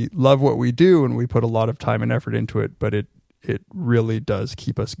love what we do, and we put a lot of time and effort into it, but it really does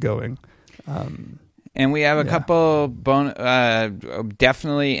keep us going. And we have a couple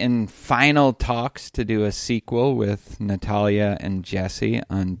definitely in final talks to do a sequel with Natalia and Jesse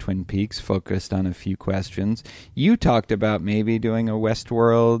on Twin Peaks, focused on a few questions. You talked about maybe doing a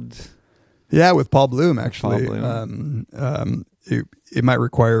Westworld. Yeah, with Paul Bloom, actually. Paul Bloom. It might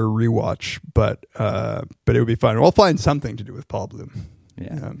require a rewatch, but it would be fun. We'll find something to do with Paul Bloom.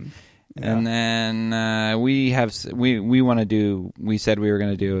 Yeah. And then we want to do, we said we were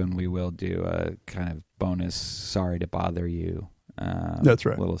going to do, and we will do a kind of bonus Sorry to Bother You. That's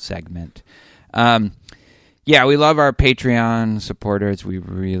right. Little segment. Yeah, we love our Patreon supporters. We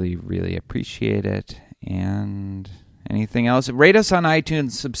really, really appreciate it. And anything else? Rate us on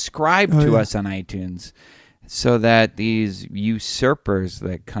iTunes. Subscribe to us on iTunes so that these usurpers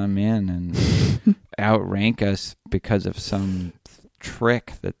that come in and outrank us because of some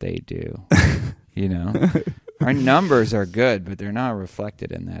trick that they do, our numbers are good, but they're not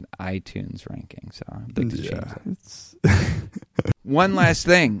reflected in that iTunes ranking, so I'd like to change that. One last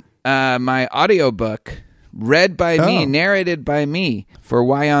thing, my audiobook, read by me, narrated by me, for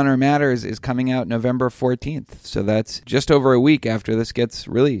Why Honor Matters, is coming out November 14th, so that's just over a week after this gets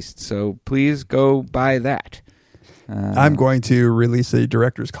released, so please go buy that. I'm going to release a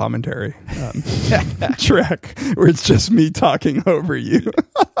director's commentary track where it's just me talking over you.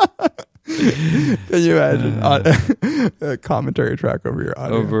 Can you imagine a commentary track over your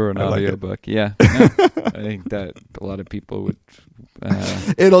audio? Over an audiobook, yeah. No, I think that a lot of people would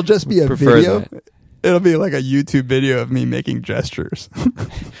it'll just be a video. That. It'll be like a YouTube video of me making gestures.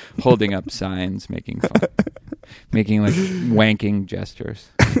 Holding up signs, making fun. Making like wanking gestures.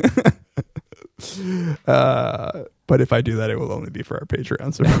 But if I do that, it will only be for our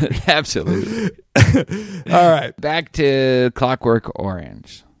Patreon supporters. Absolutely. All right. Back to Clockwork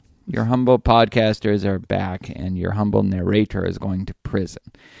Orange. Your humble podcasters are back, and your humble narrator is going to prison.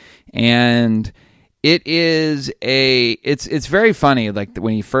 And it is it's very funny. Like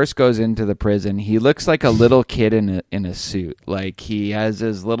when he first goes into the prison, he looks like a little kid in a suit. Like he has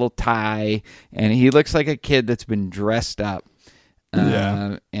his little tie, and he looks like a kid that's been dressed up.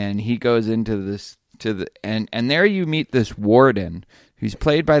 And he goes into this and there you meet this warden who's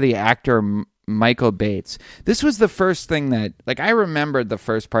played by the actor Michael Bates. This was the first thing that, like, I remembered the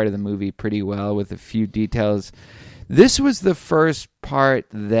first part of the movie pretty well with a few details. This was the first part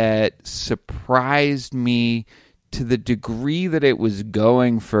that surprised me to the degree that it was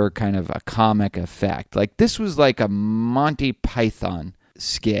going for kind of a comic effect. Like, this was like a Monty Python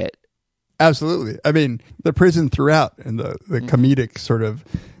skit. Absolutely. I mean, the prison throughout and the comedic sort of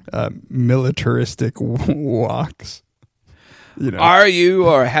militaristic walks. You know, Are you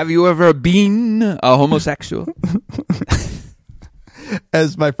or have you ever been a homosexual?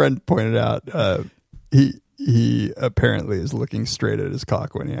 as my friend pointed out, he apparently is looking straight at his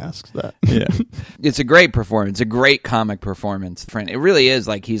cock when he asks that. Yeah. It's a great performance, a great comic performance. It really is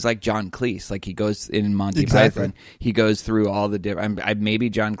like he's like John Cleese. Like he goes in Monty Exactly. Python, he goes through all the different. Maybe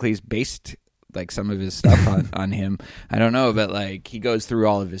John Cleese based like some of his stuff on him. I don't know, but like he goes through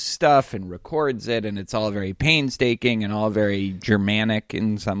all of his stuff and records it, and it's all very painstaking and all very Germanic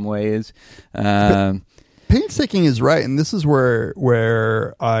in some ways. Painstaking is right, and this is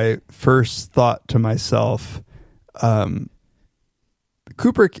where I first thought to myself,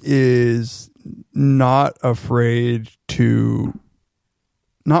 Kubrick is not afraid to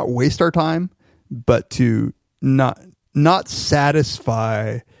not waste our time, but to not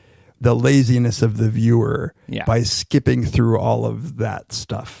satisfy the laziness of the viewer by skipping through all of that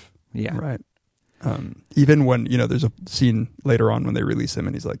stuff. Yeah. Right. Even when, there's a scene later on when they release him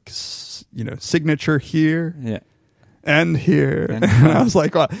and he's like, signature here. Yeah. And here. And I was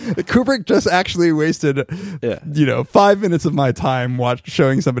like, wow, Kubrick just actually wasted, 5 minutes of my time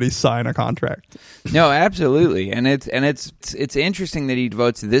showing somebody sign a contract. No, absolutely. And it's interesting that he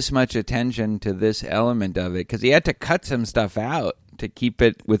devotes this much attention to this element of it, because he had to cut some stuff out to keep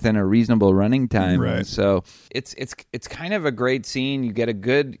it within a reasonable running time. Right. So it's kind of a great scene. You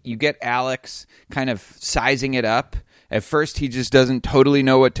get Alex kind of sizing it up. At first, he just doesn't totally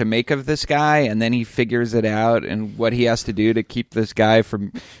know what to make of this guy, and then he figures it out and what he has to do to keep this guy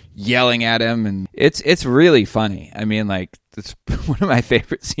from yelling at him. And it's really funny. I mean, like, it's one of my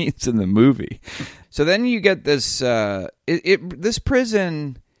favorite scenes in the movie. So then you get this this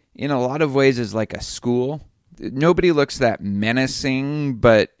prison in a lot of ways is like a school. Nobody looks that menacing,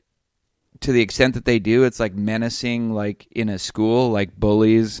 but to the extent that they do, it's like menacing, like in a school, like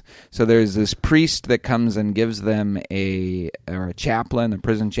bullies. So there's this priest that comes and gives them a chaplain, a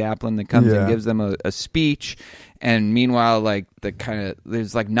prison chaplain that comes and gives them a speech. And meanwhile, like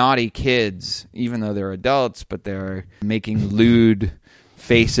there's like naughty kids, even though they're adults, but they're making lewd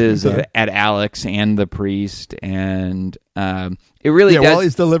faces at Alex and the priest. And it really does. While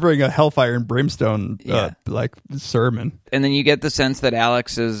he's delivering a hellfire and brimstone like sermon. And then you get the sense that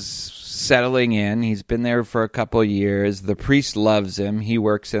Alex is settling in. He's been there for a couple years. The priest loves him. He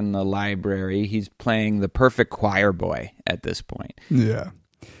works in the library. He's playing the perfect choir boy at this point. Yeah.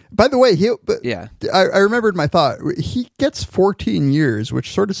 By the way, I remembered my thought. He gets 14 years,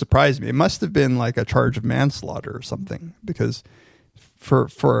 which sort of surprised me. It must have been like a charge of manslaughter or something, because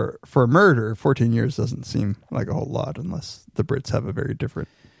for murder, 14 years doesn't seem like a whole lot, unless the Brits have a very different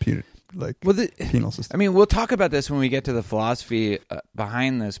penal system. I mean, we'll talk about this when we get to the philosophy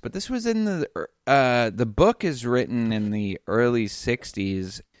behind this, but this was in the book is written in the early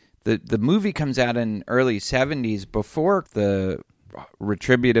 60s. The movie comes out in early 70s, before the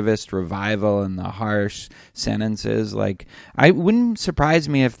retributivist revival and the harsh sentences. Like, I wouldn't surprise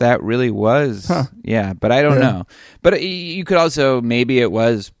me if that really was. Yeah, but I don't know. But you could also, maybe it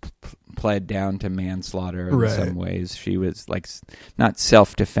was pled down to manslaughter in some ways. She was like not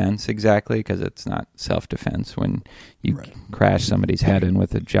self-defense exactly, because it's not self-defense when you crash somebody's head in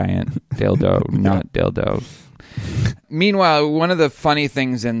with a giant dildo, not dildo. Meanwhile, one of the funny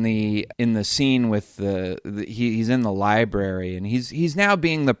things in the scene with he's in the library, and he's now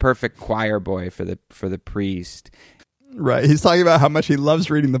being the perfect choir boy for the priest. Right, he's talking about how much he loves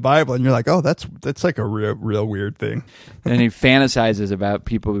reading the Bible, and you're like, oh, that's like a real weird thing. And he fantasizes about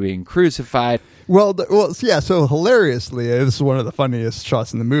people being crucified. Well, yeah. So hilariously, this is one of the funniest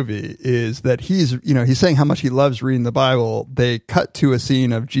shots in the movie, is that he's saying how much he loves reading the Bible. They cut to a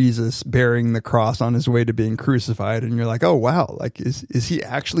scene of Jesus bearing the cross on his way to being crucified, and you're like, oh wow, like is he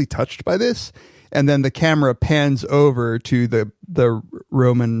actually touched by this? And then the camera pans over to the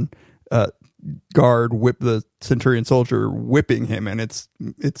Roman guard the centurion soldier whipping him, and it's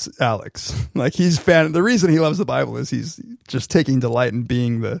Alex. Like, the reason he loves the Bible is he's just taking delight in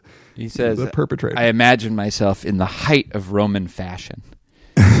being the perpetrator. I imagine myself in the height of Roman fashion.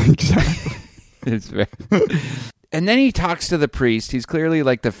 Exactly. And then he talks to the priest. He's clearly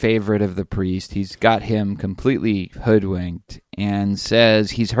like the favorite of the priest. He's got him completely hoodwinked, and says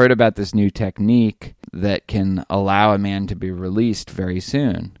he's heard about this new technique that can allow a man to be released very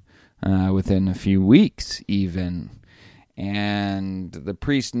soon. Within a few weeks, even. And the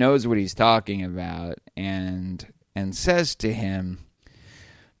priest knows what he's talking about, and says to him,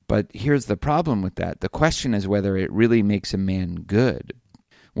 but here's the problem with that. The question is whether it really makes a man good.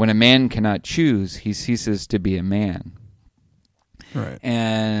 When a man cannot choose, he ceases to be a man. Right.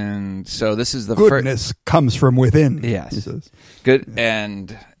 And so this is the goodness comes from within. Yes. He says. Good.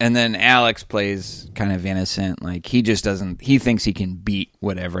 And then Alex plays kind of innocent. Like, he just doesn't, he thinks he can beat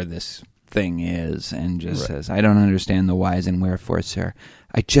whatever this thing is, and just says, I don't understand the whys and wherefores, sir.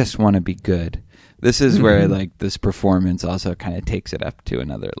 I just want to be good. This is where, like, this performance also kind of takes it up to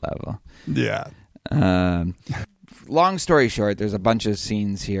another level. Yeah. Long story short, there's a bunch of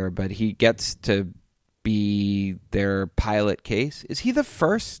scenes here, but he gets to be their pilot case. Is he the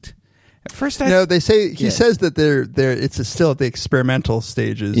first? At first, No, they say he says that they're it's still at the experimental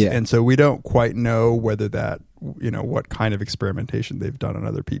stages, and so we don't quite know whether that, what kind of experimentation they've done on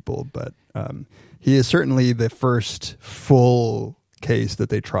other people. But he is certainly the first full case that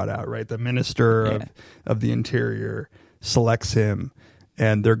they trot out. Right, the minister of the Interior selects him,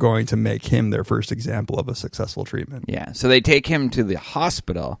 and they're going to make him their first example of a successful treatment. Yeah, so they take him to the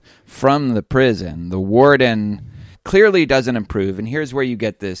hospital from the prison. The warden clearly doesn't approve, and here's where you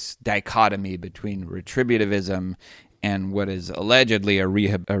get this dichotomy between retributivism and what is allegedly a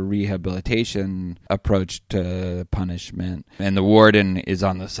rehabilitation approach to punishment. And the warden is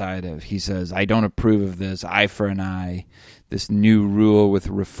on the side of, he says, I don't approve of this eye for an eye, this new rule with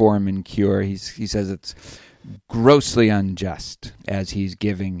reform and cure. He says it's grossly unjust, as he's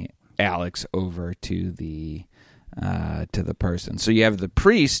giving Alex over to the person. So you have the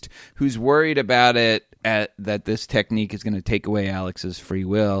priest who's worried about it, that this technique is going to take away Alex's free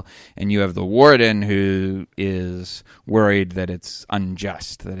will, and you have the warden who is worried that it's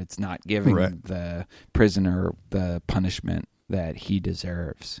unjust, that it's not giving the prisoner the punishment that he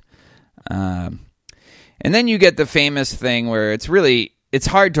deserves. And then you get the famous thing where it's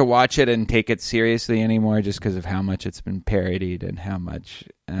hard to watch it and take it seriously anymore, just because of how much it's been parodied and how much.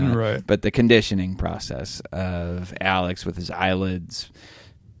 But the conditioning process of Alex with his eyelids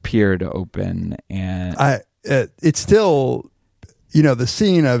peered open, and it's still, the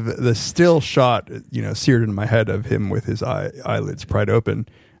scene of the still shot, seared in my head of him with his eyelids pried open.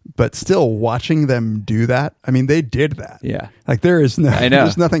 But still watching them do that, I mean, they did that. Yeah, like there's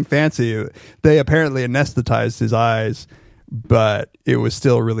nothing fancy. They apparently anesthetized his eyes, but it was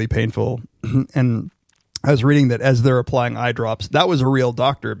still really painful. And I was reading that as they're applying eye drops, that was a real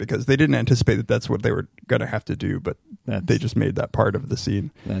doctor, because they didn't anticipate that that's what they were going to have to do, but they just made that part of the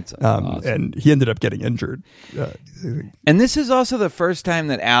scene. That's awesome. And he ended up getting injured. And this is also the first time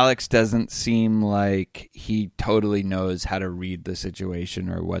that Alex doesn't seem like he totally knows how to read the situation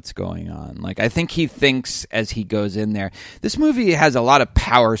or what's going on. Like, I think he thinks as he goes in there. This movie has a lot of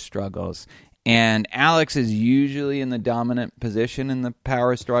power struggles, and Alex is usually in the dominant position in the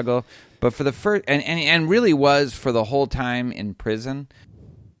power struggle. But for the first, and really was for the whole time in prison.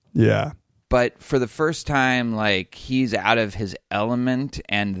 Yeah. But for the first time, like, he's out of his element,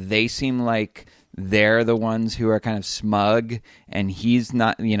 and they seem like they're the ones who are kind of smug, and he's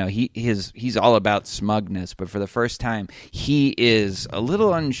not, he's all about smugness. But for the first time, he is a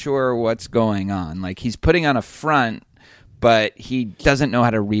little unsure what's going on. Like, he's putting on a front, but he doesn't know how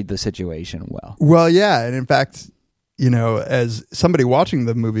to read the situation well. Well, yeah. And in fact, as somebody watching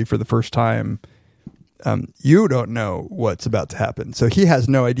the movie for the first time, you don't know what's about to happen. So he has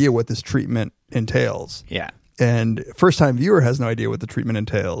no idea what this treatment entails. Yeah. And first-time viewer has no idea what the treatment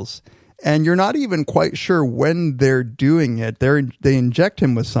entails. And you're not even quite sure when they're doing it. They inject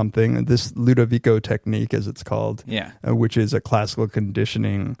him with something, this Ludovico technique, as it's called, which is a classical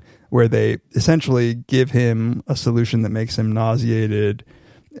conditioning where they essentially give him a solution that makes him nauseated,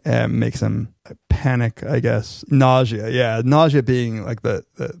 and makes him panic, I guess. Nausea being like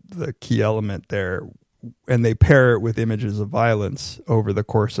the key element there. And they pair it with images of violence over the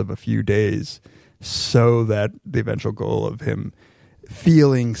course of a few days, so that the eventual goal of him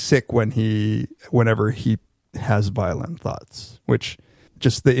feeling sick whenever he has violent thoughts, which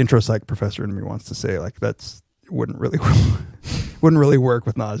just the intro psych professor in me wants to say, like, that's wouldn't really work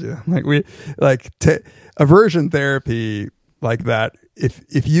with nausea. Like aversion therapy like that.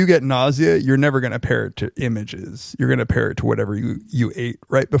 If you get nausea, you're never going to pair it to images. You're going to pair it to whatever you ate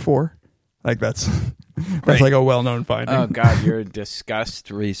right before. Like that's like a well-known finding. Oh God, you're a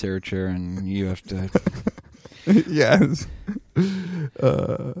disgust researcher, and you have to. Yes.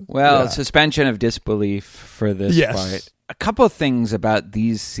 Suspension of disbelief for this part. A couple of things about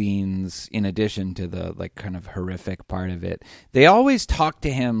these scenes, in addition to the like kind of horrific part of it. They always talk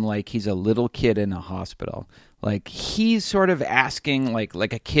to him like he's a little kid in a hospital. Like he's sort of asking, like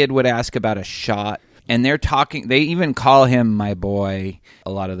a kid would ask about a shot. And they're talking, they even call him my boy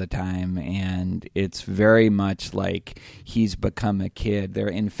a lot of the time, and it's very much like he's become a kid.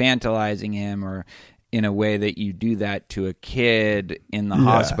 They're infantilizing him, in a way that you do that to a kid in the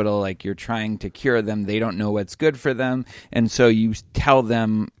hospital, like you're trying to cure them. They don't know what's good for them. And so you tell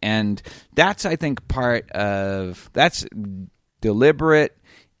them, and that's, I think, that's deliberate.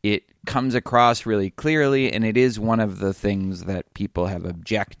 It comes across really clearly, and it is one of the things that people have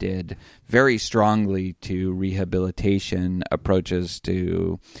objected very strongly to rehabilitation approaches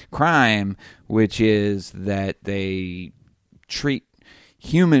to crime, which is that they treat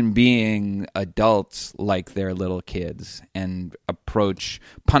human being adults like they're little kids and approach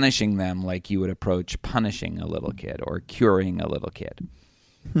punishing them like you would approach punishing a little kid or curing a little kid.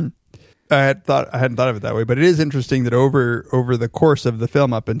 I hadn't thought of it that way, but it is interesting that over the course of the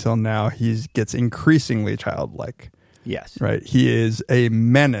film up until now, he gets increasingly childlike. Yes. Right. He is a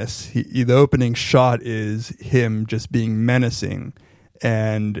menace. The opening shot is him just being menacing,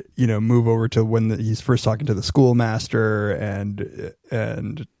 and move over to when he's first talking to the schoolmaster and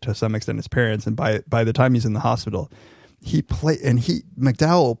to some extent his parents. And by the time he's in the hospital,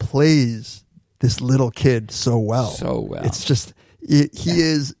 McDowell plays this little kid so well. It's just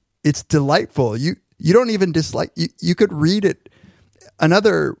it's delightful. You don't even dislike. You could read it.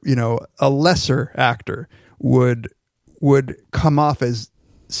 Another, a lesser actor would come off as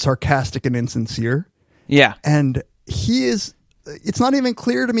sarcastic and insincere. Yeah, and he is. It's not even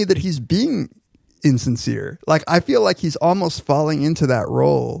clear to me that he's being insincere. Like, I feel like he's almost falling into that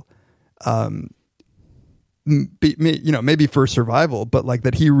role. Maybe for survival, but like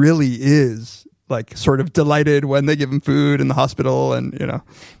that he really is like sort of delighted when they give him food in the hospital, and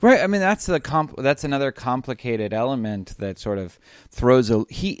right. I mean, that's another complicated element that sort of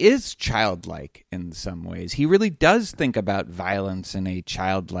he is childlike in some ways. He really does think about violence in a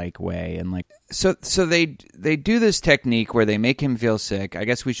childlike way, and like so they do this technique where they make him feel sick. I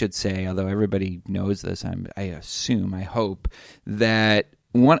guess we should say, although everybody knows this, I hope that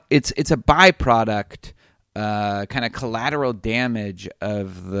it's a byproduct, kind of collateral damage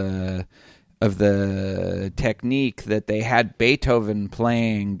of the technique that they had Beethoven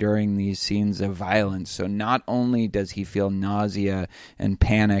playing during these scenes of violence. So not only does he feel nausea and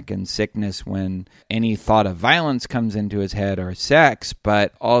panic and sickness when any thought of violence comes into his head or sex,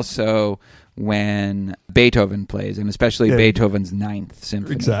 but also when Beethoven plays, and especially Beethoven's Ninth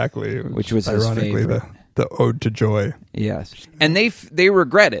Symphony. Exactly. Which was his favorite. The Ode to Joy. Yes. And they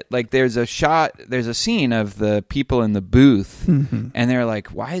regret it. Like there's a scene of the people in the booth, and they're like,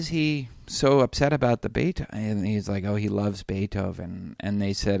 why is he so upset about the Beethoven? And he's like, oh, he loves Beethoven. And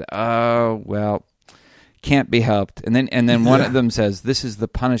they said, oh, well, can't be helped. And then one of them says, this is the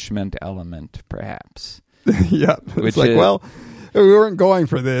punishment element, perhaps. Yeah. It's like, well, we weren't going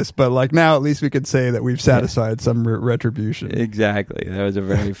for this, but like now at least we could say that we've satisfied some retribution. Exactly. That was a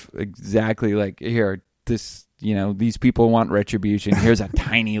very exactly like, here, this, these people want retribution. Here's a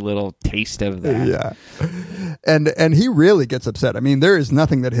tiny little taste of that. Yeah. And he really gets upset. I mean, there is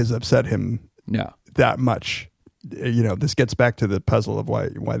nothing that has upset him that much. This gets back to the puzzle of why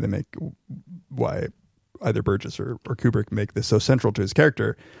either Burgess or Kubrick make this so central to his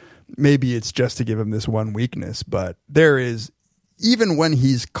character. Maybe it's just to give him this one weakness, but there is, even when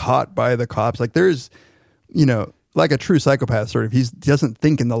he's caught by the cops, like there's, like a true psychopath, sort of, he doesn't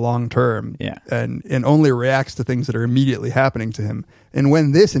think in the long term, and only reacts to things that are immediately happening to him. And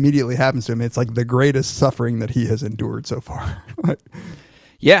when this immediately happens to him, it's like the greatest suffering that he has endured so far.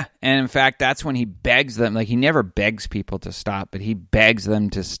 Yeah, and in fact, that's when he begs them. Like, he never begs people to stop, but he begs them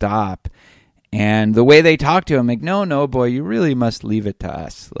to stop. And the way they talk to him, like, no, boy, you really must leave it to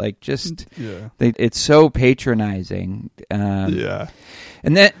us. Like, just, it's so patronizing. And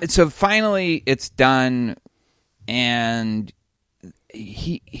then, so finally, it's done. And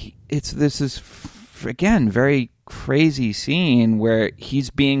this is again very crazy scene where he's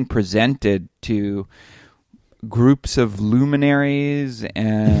being presented to groups of luminaries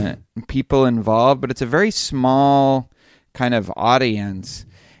and people involved, but it's a very small kind of audience,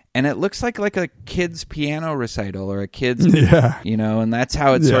 and it looks like a kid's piano recital or a kid's and that's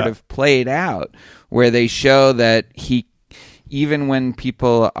how it sort of played out, where they show that even when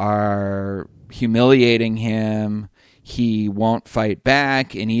people are humiliating him, he won't fight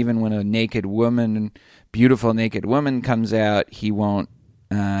back, and even when a beautiful naked woman comes out, he won't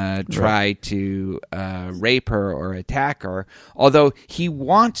try to rape her or attack her, although he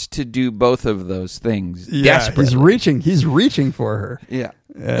wants to do both of those things desperately. He's reaching for her,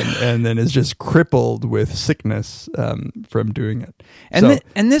 and then is just crippled with sickness from doing it.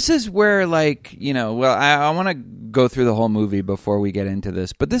 And this is where, like, I want to go through the whole movie before we get into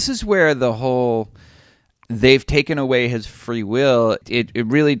this, but this is where they've taken away his free will. It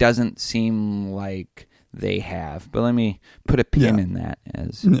really doesn't seem like they have, but let me put a pin in that,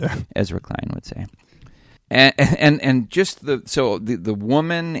 as Ezra Klein would say. And just the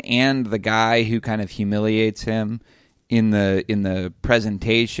woman and the guy who kind of humiliates him in the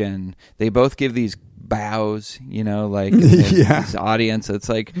presentation, they both give these bows, like this audience. It's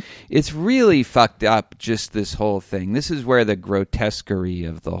like, it's really fucked up, just this whole thing. This is where the grotesquerie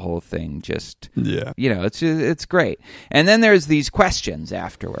of the whole thing just, it's great. And then there's these questions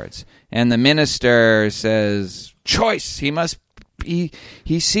afterwards, and the minister says, choice, he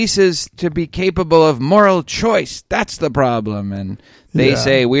ceases to be capable of moral choice. That's the problem. And they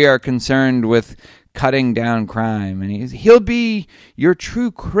say, we are concerned with cutting down crime, and he'll be your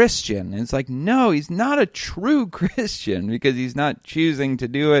true Christian. And it's like, no, he's not a true Christian because he's not choosing to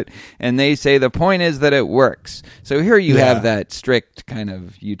do it. And they say the point is that it works. So here you have that strict kind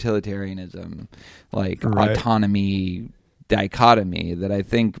of utilitarianism, like autonomy dichotomy that I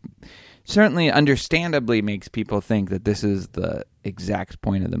think certainly understandably makes people think that this is the exact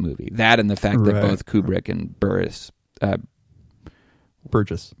point of the movie. That and the fact that both Kubrick and Burgess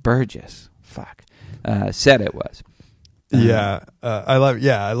said it was. I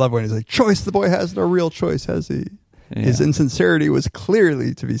love when he's like, choice, the boy has no real choice, has he? His insincerity was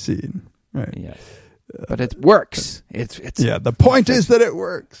clearly to be seen. Right. Yes. But it works. It's the point is that it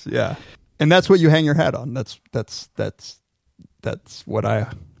works. Yeah. And that's what you hang your hat on. That's what I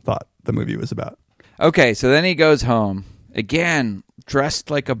thought the movie was about. Okay, so then he goes home. Again,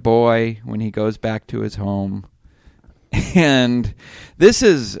 dressed like a boy when he goes back to his home. And this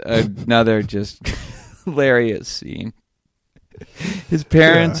is another just hilarious scene. His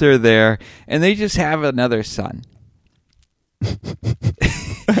parents are there, and they just have another son.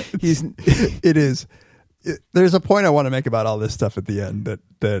 There's a point I want to make about all this stuff at the end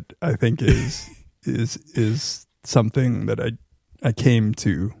that I think is something that I came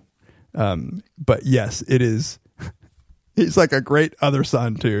to. But yes, it is. He's like a great other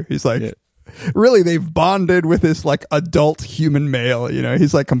son too. He's like, really, they've bonded with this like adult human male.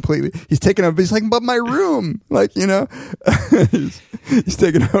 He's like he's taken over. He's like, but my room, like, he's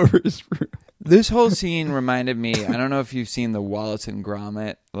taken over his room. This whole scene reminded me. I don't know if you've seen the Wallace and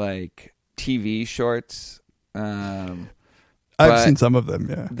Gromit like TV shorts. I've seen some of them,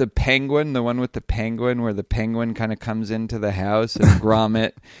 yeah. The penguin, the one with the penguin, where the penguin kind of comes into the house and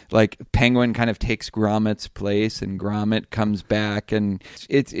Gromit, like penguin kind of takes Gromit's place and Gromit comes back, and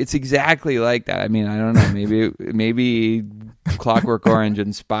it's exactly like that. I mean, I don't know, maybe Clockwork Orange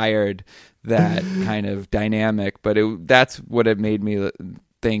inspired that kind of dynamic, but that's what it made me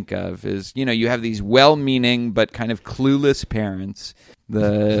think of is, you have these well-meaning but kind of clueless parents,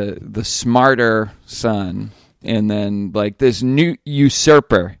 the smarter son, and then like this new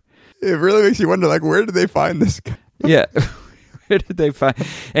usurper. It really makes you wonder, like, where did they find this guy? Yeah. Where did they find?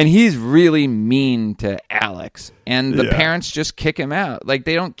 And he's really mean to Alex, and the parents just kick him out. Like,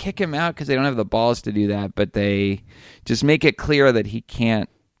 they don't kick him out because they don't have the balls to do that, but they just make it clear that he can't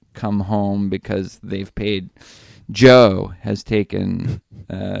come home because they've paid. Joe has taken,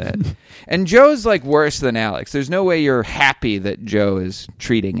 and Joe's like worse than Alex. There's no way you're happy that Joe is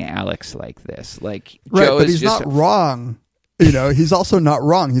treating Alex like this. Like, Joe but is he's just not wrong. He's also not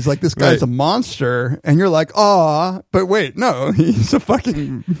wrong. He's like, this guy's a monster, and you're like, aw, but wait, no, he's a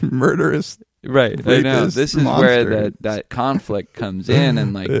fucking murderous. Right, I know. This is monster. Where that conflict comes in,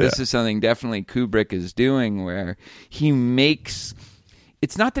 and like this is something definitely Kubrick is doing, where he makes.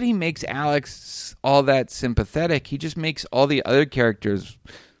 It's not that he makes Alex all that sympathetic. He just makes all the other characters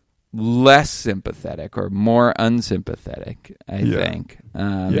less sympathetic or more unsympathetic, I think.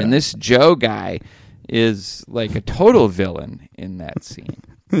 And this Joe guy is like a total villain in that scene.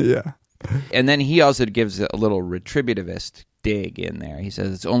 Yeah. And then he also gives a little retributivist dig in there. He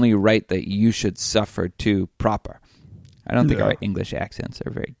says, it's only right that you should suffer too proper. I don't think our English accents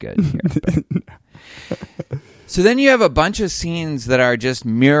are very good here. So then you have a bunch of scenes that are just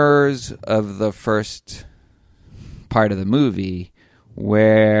mirrors of the first part of the movie,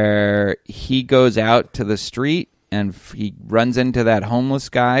 where he goes out to the street and he runs into that homeless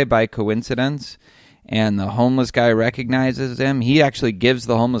guy by coincidence, and the homeless guy recognizes him. He actually gives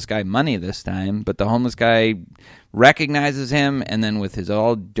the homeless guy money this time, but the homeless guy recognizes him, and then with his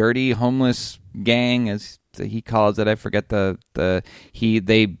all dirty homeless gang, as he calls it, I forget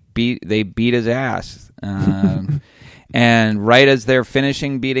they beat his ass. And right as they're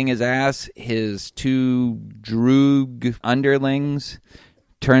finishing beating his ass, his two droog underlings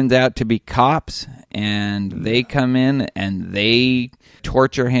turns out to be cops, and they come in and they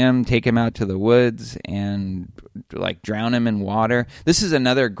torture him, take him out to the woods, and like drown him in water. This is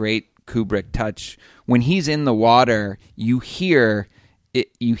another great Kubrick touch. When he's in the water, you hear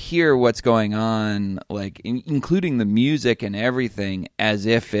you hear what's going on, like including the music and everything, as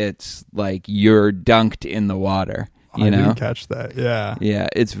if it's like you're dunked in the water. You know? didn't catch that. Yeah. Yeah,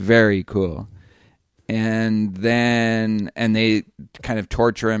 it's very cool. And they kind of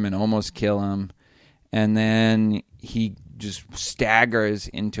torture him and almost kill him. And then he just staggers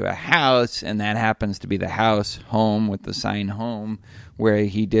into a house, and that happens to be the house, home, with the sign home, where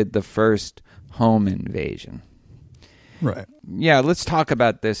he did the first home invasion. Right. Yeah, let's talk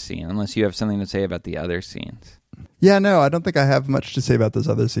about this scene, unless you have something to say about the other scenes. Yeah, no, I don't think I have much to say about those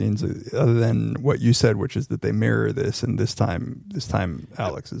other scenes other than what you said, which is that they mirror this, and this time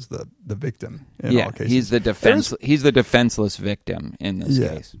Alex is the victim in all cases. He's the defenseless victim in this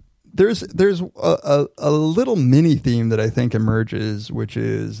case. There's a little mini theme that I think emerges, which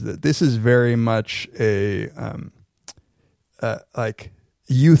is that this is very much a like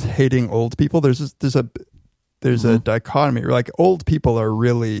youth hating old people. There's a dichotomy. Like, old people are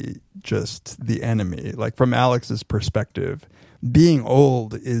really just the enemy. Like, from Alex's perspective, being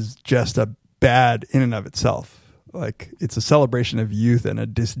old is just a bad in and of itself. Like, it's a celebration of youth and a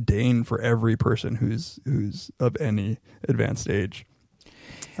disdain for every person who's of any advanced age.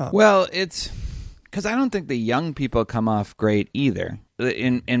 Well, it's because I don't think the young people come off great either.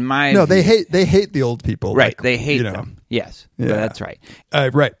 In my no, view. they hate the old people. Right, like, they hate them. Yes, Yeah. that's right.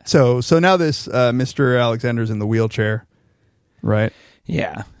 Right. So now this Mr. Alexander's in the wheelchair, right?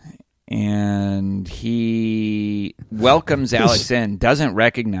 Yeah, and he welcomes Alex in, doesn't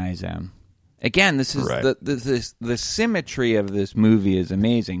recognize him. Again, this is Right. the symmetry of this movie is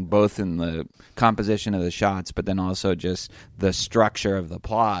amazing, both in the composition of the shots, but then also just the structure of the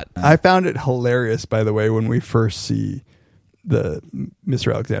plot. I found it hilarious, by the way, when we first see the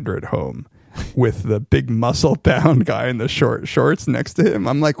Mr. Alexander at home with the big muscle-bound guy in the short shorts next to him.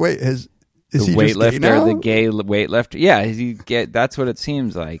 I'm like, wait, is he just gay now? The gay weightlifter. Yeah, that's what it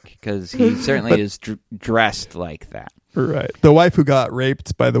seems like, because he certainly is dressed like that. Right. The wife who got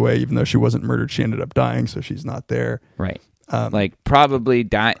raped, by the way, even though she wasn't murdered, she ended up dying, so she's not there. Right. Like probably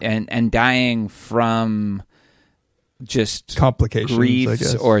dying from just Complications, I griefs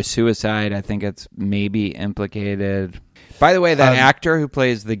guess. or suicide. I think it's maybe implicated. By the way, that actor who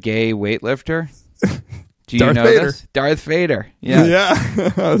plays the gay weightlifter, do you Darth know Vader. this? Darth Vader. Yeah.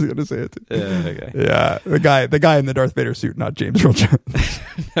 Yeah. I was going to say it too. Okay. Yeah. The guy in the Darth Vader suit, not James Earl Jones.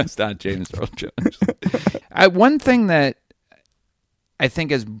 That's not James Earl Jones. One thing that I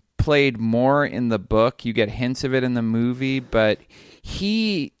think is played more in the book, you get hints of it in the movie, but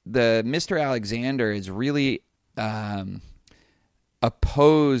the Mr. Alexander is really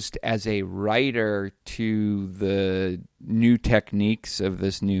opposed as a writer to the new techniques of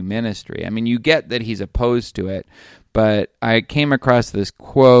this new ministry. I mean, you get that he's opposed to it, but I came across this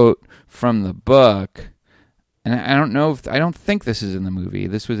quote from the book, and I don't think this is in the movie.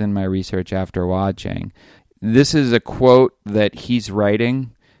 This was in my research after watching. This is a quote that he's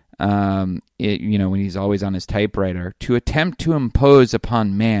writing, when he's always on his typewriter, to attempt to impose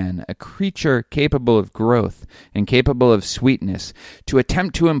upon man a creature capable of growth and capable of sweetness, to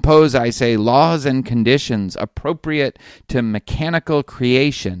attempt to impose, I say, laws and conditions appropriate to mechanical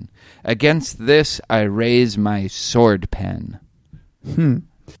creation. Against this, I raise my sword pen. Oh,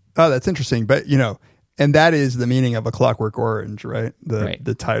 that's interesting. But, and that is the meaning of A Clockwork Orange, right?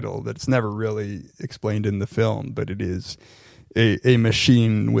 The title that's never really explained in the film, but it is a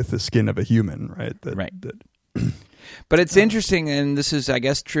machine with the skin of a human, right? But it's interesting, and this is, I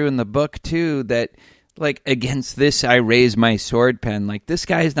guess, true in the book too, that like, against this I raise my sword pen. Like, this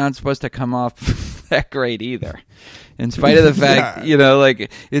guy is not supposed to come off that great either, in spite of the fact,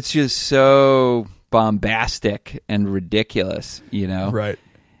 like, it's just so bombastic and ridiculous, Right.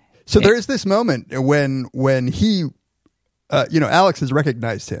 So there's this moment when he, Alex has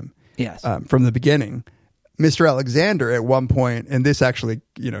recognized him. Yes. From the beginning. Mr. Alexander at one point, and this actually,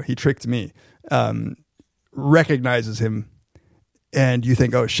 he tricked me, recognizes him, and you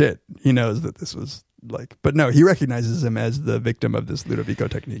think, oh shit, he knows that this was like, but no, he recognizes him as the victim of this Ludovico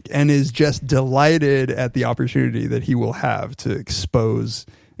technique and is just delighted at the opportunity that he will have to expose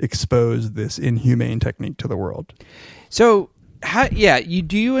this inhumane technique to the world. So,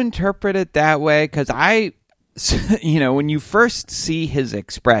 do you interpret it that way? Because when you first see his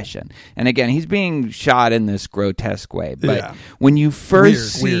expression, and again, he's being shot in this grotesque way, but when you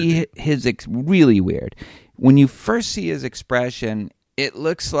first see really weird, when you first see his expression, it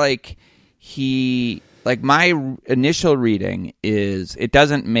looks like my initial reading is it's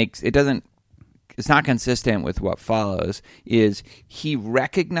not consistent with what follows, is he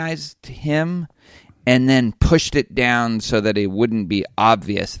recognized him and then pushed it down so that it wouldn't be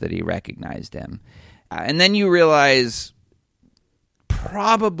obvious that he recognized him. And then you realize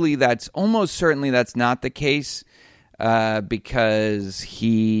probably almost certainly that's not the case, because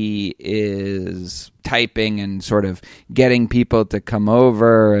he is typing and sort of getting people to come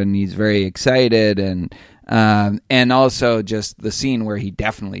over, and he's very excited, and also just the scene where he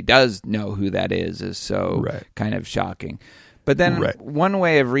definitely does know who that is so kind of shocking. But then one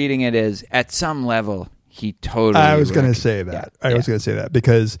way of reading it is, at some level, he totally. I was going to say that. I was going to say that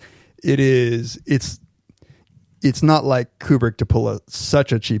because it's not like Kubrick to pull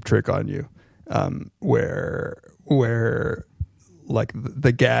such a cheap trick on you, where like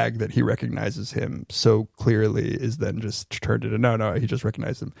the gag that he recognizes him so clearly is then just turned into no, he just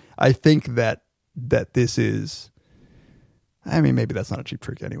recognized him. I think that this is. I mean, maybe that's not a cheap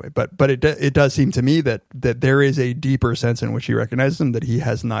trick anyway, but it does seem to me that there is a deeper sense in which he recognizes him that he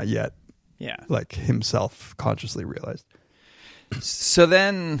has not yet, like himself consciously realized. So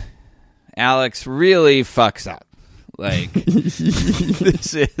then Alex really fucks up. Like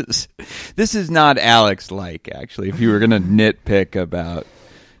this is not Alex-like, actually, if you were going to nitpick about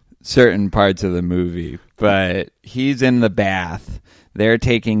certain parts of the movie. But he's in the bath. They're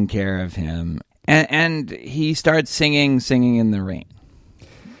taking care of him. And he starts singing in the rain.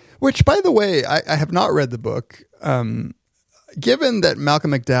 Which, by the way, I have not read the book. Given that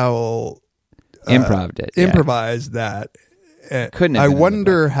Malcolm McDowell improvised that, I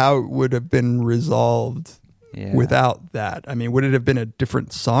wonder how it would have been resolved without that. I mean, would it have been a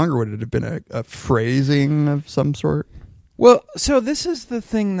different song, or would it have been a phrasing of some sort? Well, so this is the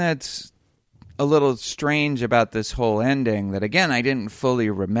thing that's a little strange about this whole ending that, again, I didn't fully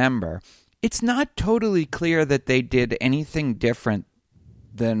remember. It's not totally clear that they did anything different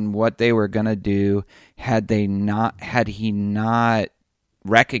than what they were going to do had he not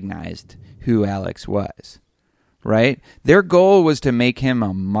recognized who Alex was, right? Their goal was to make him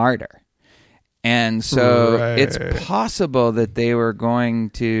a martyr. And so it's possible that they were going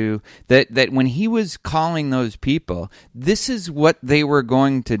to, that when he was calling those people, this is what they were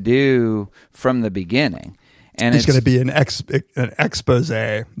going to do from the beginning. And it's going to be an expose.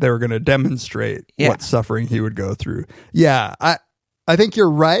 They were going to demonstrate what suffering he would go through. Yeah, I think you're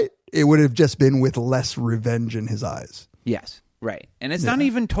right. It would have just been with less revenge in his eyes. Yes, right. And it's not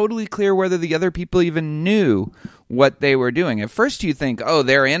even totally clear whether the other people even knew what they were doing. At first you think, oh,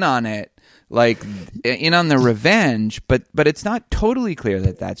 they're in on it, like in on the revenge, but it's not totally clear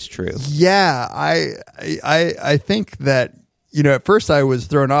that that's true. Yeah, I think that, you know, at first I was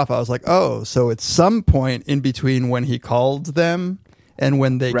thrown off. I was like, oh, so at some point in between when he called them and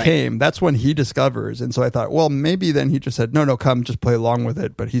when they came, that's when he discovers. And so I thought, well, maybe then he just said, no, come, just play along with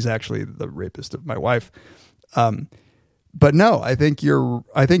it. But he's actually the rapist of my wife. But no, I think you're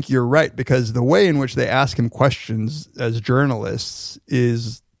right, because the way in which they ask him questions as journalists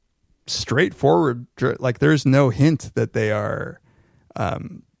is straightforward. Like, there's no hint that they are,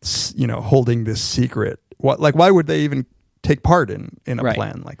 holding this secret. Why would they even take part in a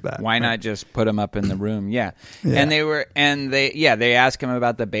plan like that? Why not just put him up in the room? Yeah. And they ask him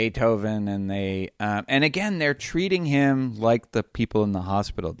about the Beethoven, and again, they're treating him like the people in the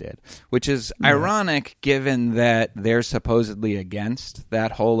hospital did, which is ironic given that they're supposedly against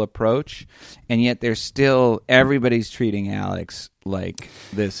that whole approach, and yet everybody's treating Alex like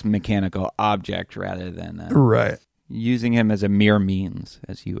this mechanical object rather than using him as a mere means,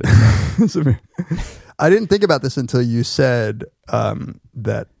 as you would say. I didn't think about this until you said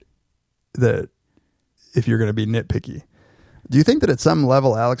that if you're going to be nitpicky, do you think that at some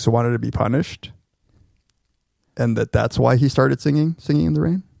level Alex wanted to be punished, and that's why he started singing in the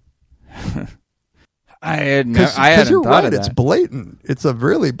rain? I hadn't thought of that. It's blatant. It's a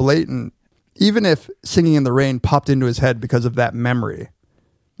really blatant. Even if Singing in the Rain popped into his head because of that memory.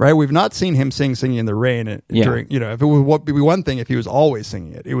 Right, we've not seen him singing in the rain during. You know, if it would be one thing if he was always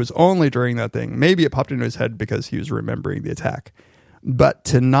singing it. It was only during that thing. Maybe it popped into his head because he was remembering the attack. But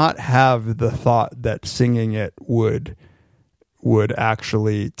to not have the thought that singing it would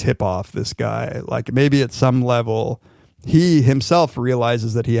actually tip off this guy, like maybe at some level he himself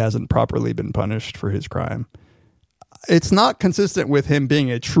realizes that he hasn't properly been punished for his crime. It's not consistent with him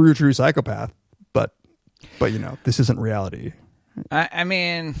being a true psychopath, but you know, this isn't reality. I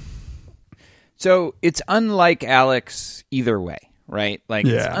mean, so it's unlike Alex either way, right? Like,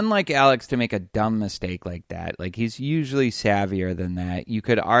 it's unlike Alex to make a dumb mistake like that. Like, he's usually savvier than that. You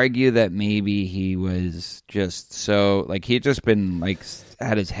could argue that maybe he was just he had just been,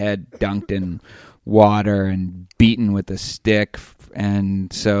 had his head dunked in water and beaten with a stick,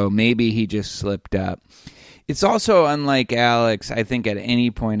 and so maybe he just slipped up. It's also unlike Alex, I think, at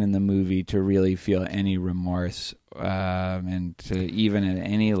any point in the movie to really feel any remorse, and to even at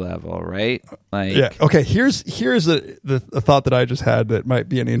any level, right? Like, Yeah. Okay. Here's the thought that I just had that might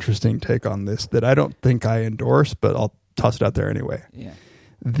be an interesting take on this that I don't think I endorse, but I'll toss it out there anyway. yeah,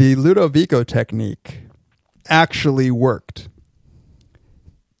 The Ludovico technique actually worked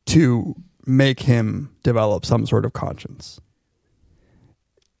to make him develop some sort of conscience,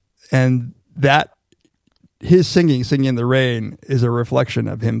 and that his singing in the rain is a reflection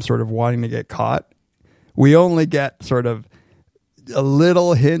of him sort of wanting to get caught. We only get sort of a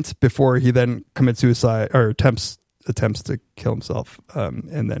little hint before he then commits suicide or attempts to kill himself,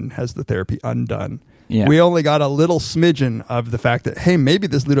 and then has the therapy undone. Yeah. We only got a little smidgen of the fact that, hey, maybe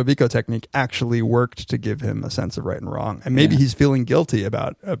this Ludovico technique actually worked to give him a sense of right and wrong, and maybe he's feeling guilty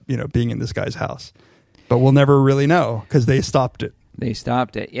about being in this guy's house, but we'll never really know because they stopped it.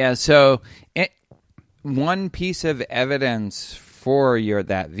 Yeah. So one piece of evidence for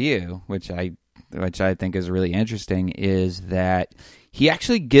that view, which I think is really interesting, is that he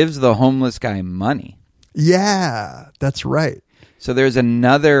actually gives the homeless guy money. Yeah, that's right. So there's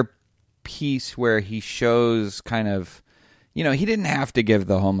another piece where he shows kind of, he didn't have to give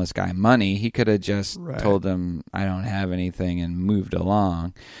the homeless guy money. He could have just told him, I don't have anything, and moved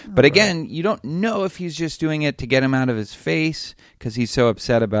along. But again, you don't know if he's just doing it to get him out of his face because he's so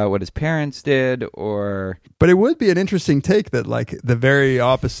upset about what his parents did, or... But it would be an interesting take that, like, the very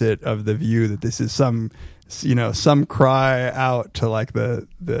opposite of the view that this is some cry out to, like, the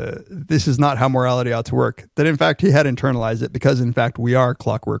this is not how morality ought to work. That, in fact, he had internalized it because, in fact, we are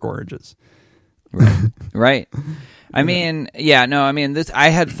Clockwork Oranges. Right. I mean, this. I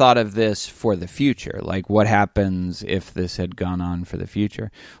had thought of this for the future, like what happens if this had gone on for the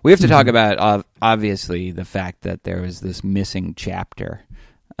future. We have to talk about, obviously, the fact that there was this missing chapter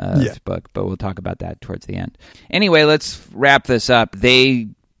of this book, but we'll talk about that towards the end. Anyway, let's wrap this up. They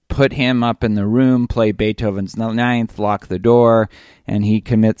put him up in the room, play Beethoven's Ninth, lock the door, and he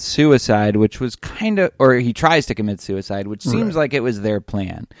commits suicide, which was he tries to commit suicide, which seems like it was their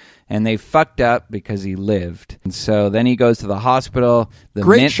plan. And they fucked up because he lived. And so then he goes to the hospital.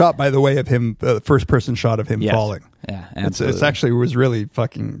 Great shot, by the way, of him, the first-person shot of him falling. Yeah, absolutely. It's actually was really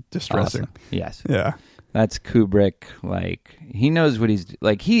fucking distressing. Awesome. Yes. Yeah. That's Kubrick. Like, he knows what he's...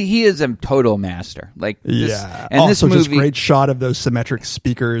 Like, he is a total master. Like, this, yeah. And also, this movie, just great shot of those symmetric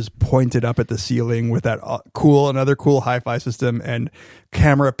speakers pointed up at the ceiling with that another cool hi-fi system, and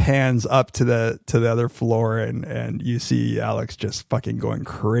camera pans up to the other floor, and you see Alex just fucking going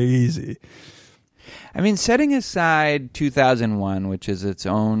crazy. I mean, setting aside 2001, which is its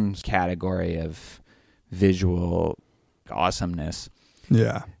own category of visual awesomeness.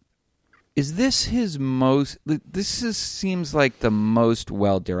 Yeah. Is this his most... seems like the most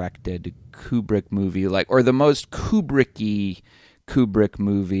well-directed Kubrick movie, or the most Kubrick-y Kubrick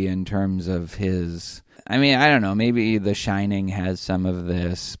movie in terms of his... I mean, I don't know, maybe The Shining has some of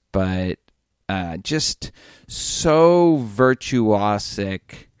this, but just so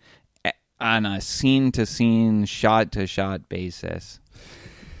virtuosic on a scene-to-scene, shot-to-shot basis.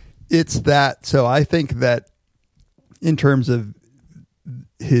 It's that... So I think that in terms of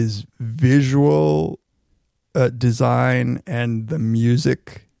his visual design and the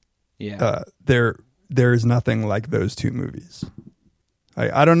music, there is nothing like those two movies.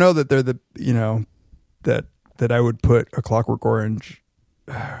 I don't know that they're the that I would put A Clockwork Orange.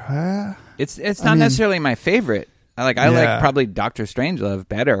 It's not necessarily my favorite. I like probably Dr. Strangelove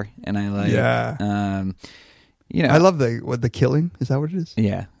better, and I like I love the Killing. Is that what it is?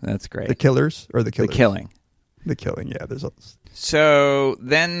 Yeah, that's great. The Killers or the Killers? The Killing. Yeah, there's. So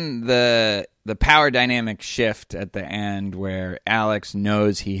then the power dynamic shift at the end where Alex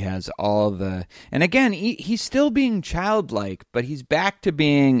knows he has all the... And again, he's still being childlike, but he's back to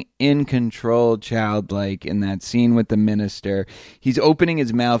being in control childlike in that scene with the minister. He's opening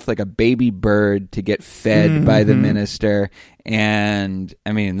his mouth like a baby bird to get fed by the minister. And,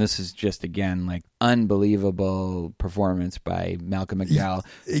 I mean, this is just, again, like unbelievable performance by Malcolm McDowell.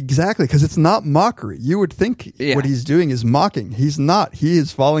 Exactly, because it's not mockery. You would think what he's doing is mocking. He's not. He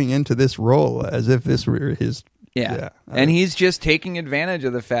is falling into this role as if this were his... And he's just taking advantage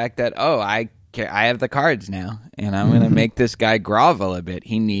of the fact that, I have the cards now, and I'm going to make this guy grovel a bit.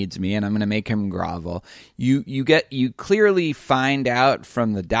 He needs me, and I'm going to make him grovel. You clearly find out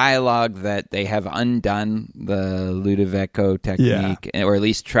from the dialogue that they have undone the Ludovico technique, or at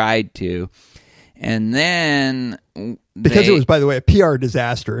least tried to. And then... Because it was, by the way, a PR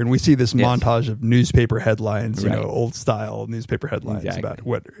disaster, and we see this montage of newspaper headlines, old-style newspaper headlines about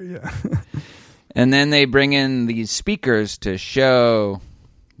what... Yeah. And then they bring in these speakers to show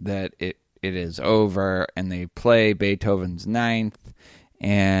that it is over, and they play Beethoven's Ninth,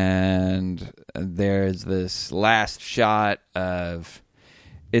 and there's this last shot of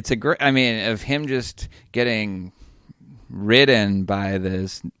of him just getting ridden by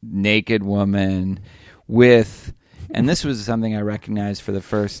this naked woman with, and this was something I recognized for the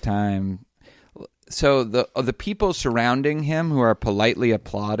first time. So the people surrounding him who are politely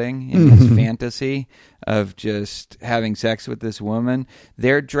applauding in his fantasy of just having sex with this woman,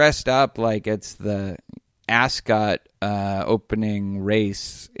 they're dressed up like it's the Ascot opening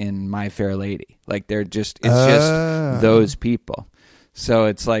race in My Fair Lady. Like it's just those people. So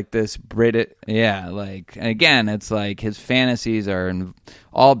it's like this Brit, like, and again, it's like his fantasies are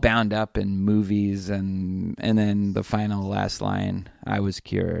all bound up in movies, and then the final last line, "I was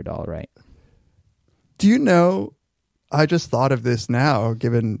cured, all right." Do you know, I just thought of this now,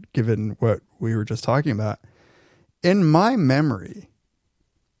 given what we were just talking about. In my memory,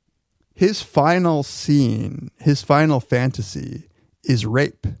 his final scene, his final fantasy is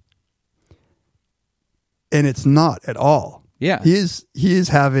rape. And it's not at all. Yeah. He's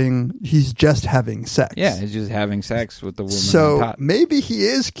just having sex. Yeah, he's just having sex with the woman on So top. maybe he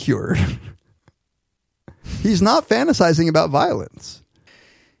is cured. He's not fantasizing about violence.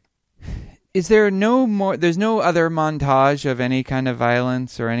 Is there there's no other montage of any kind of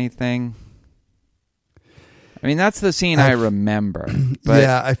violence or anything? I mean, that's the scene I remember. But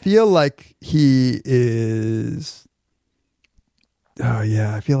yeah, I feel like he is. Oh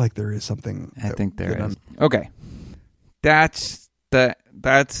yeah, I feel like there is something. I think there is. Okay. That's the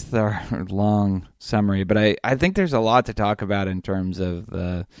long summary, but I think there's a lot to talk about in terms of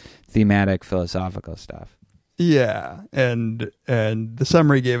the thematic philosophical stuff. Yeah, and the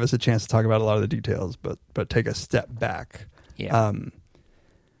summary gave us a chance to talk about a lot of the details, but take a step back. Yeah.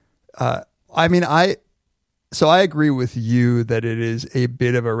 I mean, I agree with you that it is a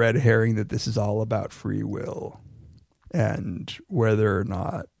bit of a red herring that this is all about free will and whether or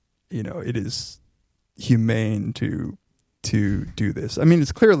not, it is humane to do this. I mean,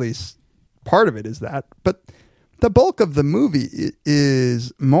 it's clearly part of it is that, but the bulk of the movie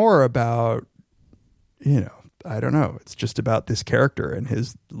is more about, I don't know. It's just about this character and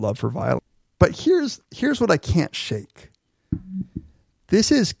his love for violence. But here's what I can't shake.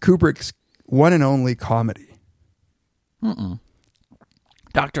 This is Kubrick's one and only comedy.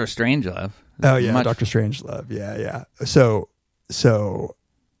 Dr. Strangelove. Oh yeah, Dr. Strangelove. Yeah. So,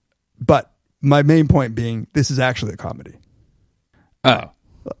 but my main point being, this is actually a comedy. Oh,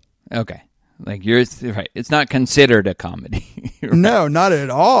 okay. Like you're right. It's not considered a comedy. Right? No, not at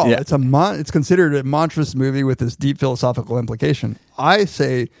all. Yeah. It's considered a monstrous movie with this deep philosophical implication. I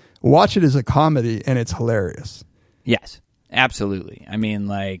say watch it as a comedy and it's hilarious. Yes, absolutely. I mean,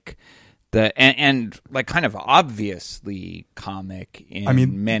 like and like kind of obviously comic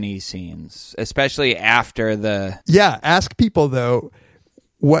in many scenes, especially after the. Yeah, ask people though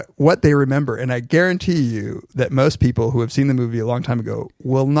what they remember, and I guarantee you that most people who have seen the movie a long time ago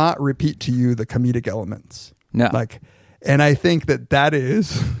will not repeat to you the comedic elements. No, and I think that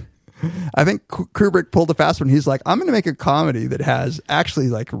is. I think Kubrick pulled a fast one. He's like, I'm going to make a comedy that has actually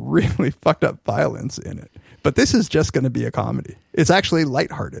like really fucked up violence in it, but this is just going to be a comedy. It's actually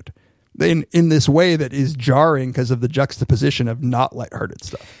lighthearted in this way that is jarring because of the juxtaposition of not lighthearted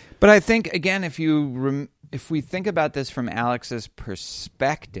stuff. But I think again, if we think about this from Alex's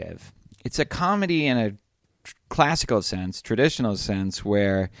perspective, it's a comedy in a classical sense, traditional sense,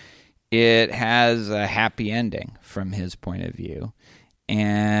 where it has a happy ending from his point of view.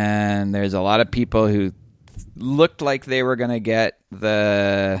 And there's a lot of people who looked like they were going to get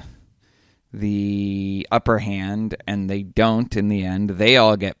the upper hand, and they don't in the end. They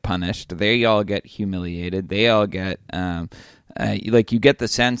all get punished. They all get humiliated. They all get... you get the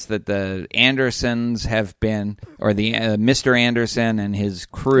sense that the Andersons have been, or the Mr. Anderson and his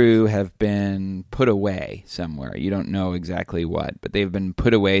crew have been put away somewhere. You don't know exactly what, but they've been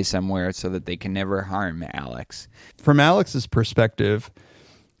put away somewhere so that they can never harm Alex. From Alex's perspective,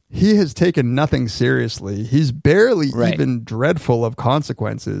 he has taken nothing seriously. He's barely even dreadful of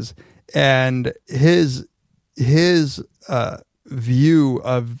consequences, and his view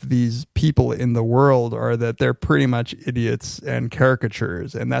of these people in the world are that they're pretty much idiots and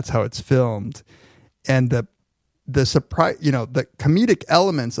caricatures, and that's how it's filmed. And the surprise, the comedic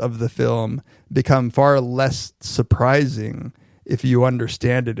elements of the film become far less surprising if you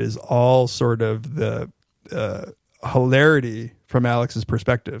understand it as all sort of the hilarity from Alex's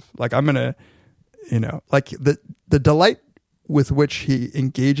perspective. Like I'm gonna, like the delight with which he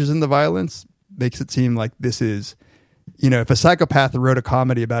engages in the violence makes it seem like this is. If a psychopath wrote a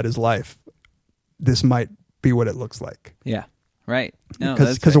comedy about his life, this might be what it looks like. Yeah, Right. No,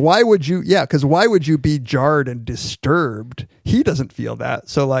 Because that's right. why would you? Yeah, because why would you be jarred and disturbed? He doesn't feel that.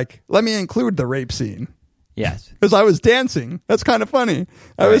 So like, let me include the rape scene Yes. because I was dancing. That's kind of funny.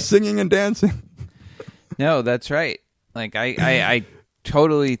 I was singing and dancing. No, that's right. Like I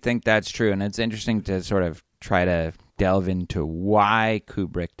totally think that's true, and it's interesting to sort of try to delve into why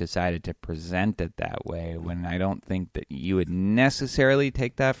Kubrick decided to present it that way when I don't think that you would necessarily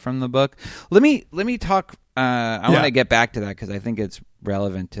take that from the book. Let me talk. I want to get back to that because I think it's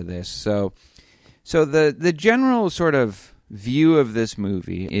relevant to this. So the general sort of view of this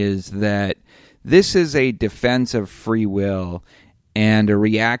movie is that this is a defense of free will and a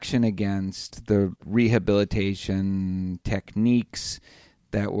reaction against the rehabilitation techniques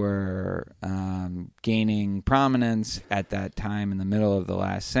that were gaining prominence at that time in the middle of the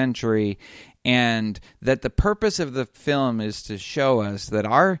last century, and that the purpose of the film is to show us that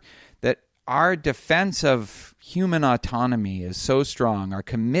our defense of human autonomy is so strong, our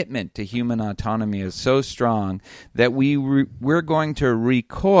commitment to human autonomy is so strong that we're going to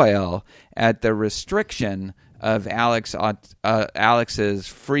recoil at the restriction of Alex's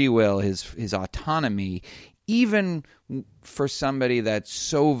free will, his autonomy, even for somebody that's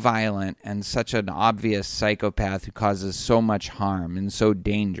so violent and such an obvious psychopath who causes so much harm and so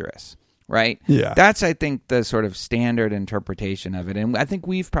dangerous, right? Yeah. That's, I think, the sort of standard interpretation of it. And I think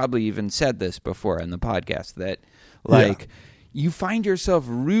we've probably even said this before in the podcast that, like, you find yourself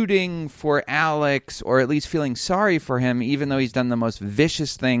rooting for Alex or at least feeling sorry for him, even though he's done the most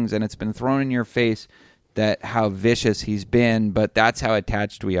vicious things and it's been thrown in your face that how vicious he's been, but that's how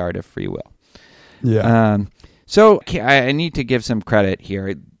attached we are to free will. Yeah. So I need to give some credit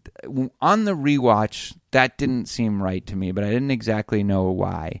here. On the rewatch, that didn't seem right to me, but I didn't exactly know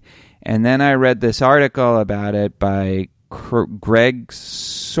why. And then I read this article about it by Greg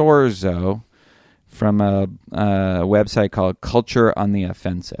Sorzo from a website called Culture on the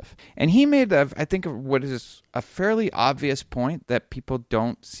Offensive. And he made, I think, what is a fairly obvious point that people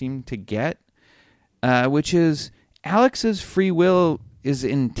don't seem to get, which is Alex's free will is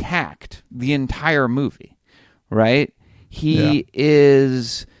intact the entire movie, right? He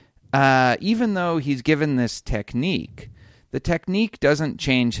is, even though he's given this technique, the technique doesn't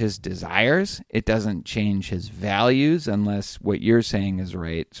change his desires. It doesn't change his values, unless what you're saying is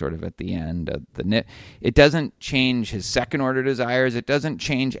right, sort of at the end of the it doesn't change his second-order desires. It doesn't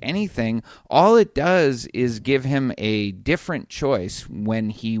change anything. All it does is give him a different choice when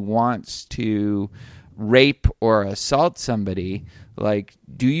he wants to rape or assault somebody. Like,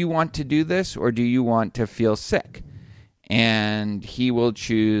 do you want to do this or do you want to feel sick? And he will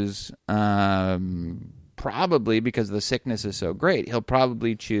choose, probably because the sickness is so great, he'll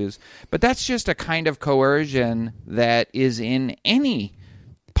probably choose. But that's just a kind of coercion that is in any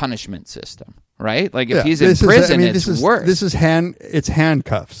punishment system, right? Like if he's in prison, it's worse. It's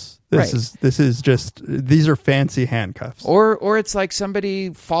handcuffs. This is just, these are fancy handcuffs. Or it's like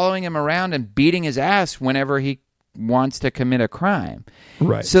somebody following him around and beating his ass whenever he wants to commit a crime.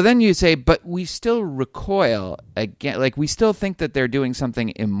 Right. So then you say, but we still recoil again, like we still think that they're doing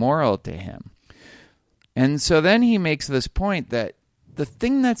something immoral to him. And so then he makes this point that the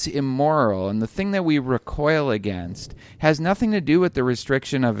thing that's immoral and the thing that we recoil against has nothing to do with the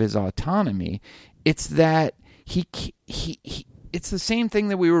restriction of his autonomy. It's that it's the same thing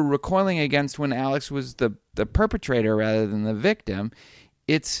that we were recoiling against when Alex was the perpetrator rather than the victim.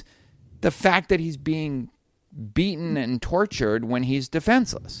 It's the fact that he's being beaten and tortured when he's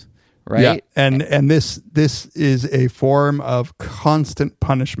defenseless, right? Yeah. And this is a form of constant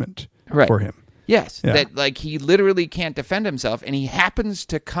punishment for him. Yes, yeah. That like he literally can't defend himself, and he happens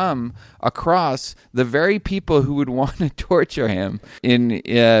to come across the very people who would want to torture him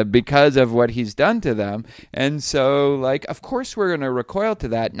because of what he's done to them. And so, like, of course we're going to recoil to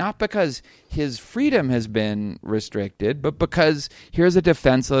that, not because his freedom has been restricted, but because here's a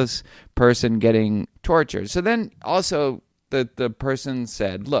defenseless person getting tortured. So then also the person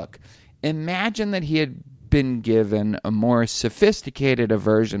said, look, imagine that he had been given a more sophisticated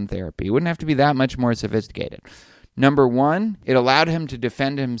aversion therapy. It wouldn't have to be that much more sophisticated. Number one, it allowed him to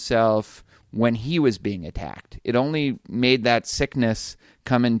defend himself when he was being attacked. It only made that sickness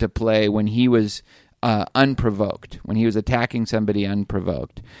come into play when he was unprovoked, when he was attacking somebody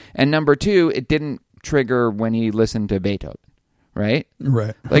unprovoked. And number two, it didn't trigger when he listened to Beethoven. Right?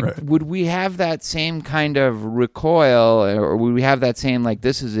 Right. Like, right. Would we have that same kind of recoil, or would we have that same, like,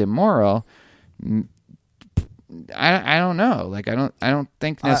 this is immoral? I don't know. Like, I don't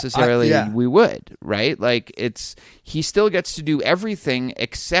think necessarily we would, right? Like, he still gets to do everything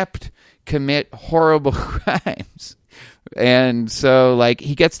except commit horrible crimes. And so, like,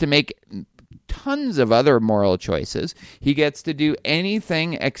 he gets to make tons of other moral choices. He gets to do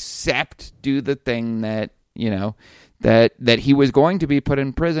anything except do the thing that, that he was going to be put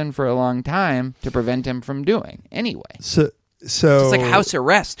in prison for a long time to prevent him from doing anyway. So it's like house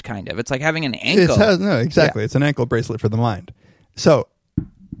arrest, kind of. It's like having an ankle. Exactly. Yeah. It's an ankle bracelet for the mind. So,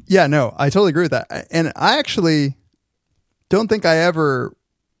 yeah, no, I totally agree with that. And I actually don't think I ever,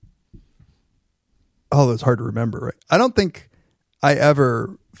 although it's hard to remember, right? I don't think I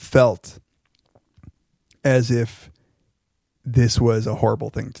ever felt as if this was a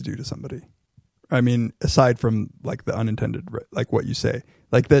horrible thing to do to somebody. I mean, aside from like the unintended, like what you say,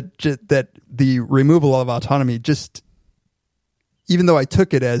 like that the removal of autonomy, just even though I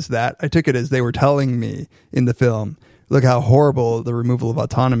took it as they were telling me in the film, look how horrible the removal of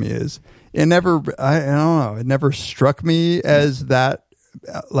autonomy is. It never, I don't know, it never struck me as that,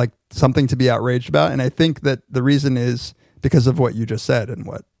 like something to be outraged about. And I think that the reason is because of what you just said and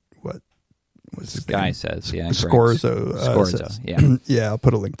what was this guy says, yeah, Scorzo says. Yeah, yeah. I'll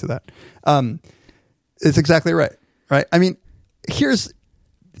put a link to that. It's exactly right. I mean, here's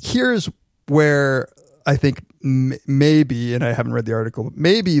where I think maybe, and I haven't read the article, but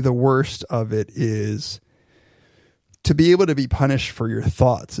maybe the worst of it is to be able to be punished for your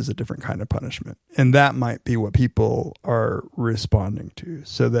thoughts is a different kind of punishment, and that might be what people are responding to.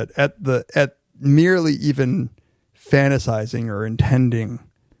 So that at merely even fantasizing or intending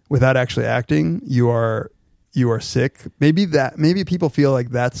without actually acting, you are sick. Maybe people feel like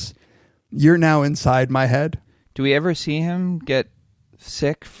you're now inside my head. Do we ever see him get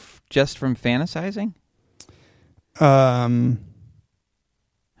sick just from fantasizing? I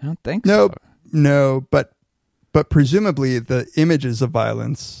don't think so. No, but presumably the images of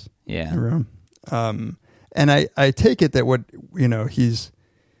violence. Yeah. And I take it that what, he's,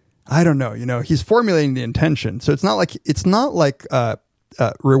 I don't know, he's formulating the intention. So it's not like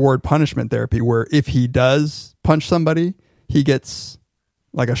reward punishment therapy where if he does punch somebody, he gets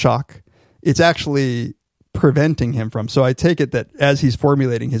like a shock. It's actually preventing him from. So I take it that as he's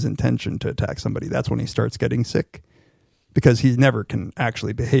formulating his intention to attack somebody, that's when he starts getting sick, because he never can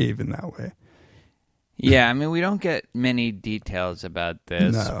actually behave in that way. Yeah, I mean, we don't get many details about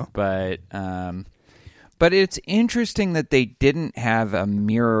this, no. But it's interesting that they didn't have a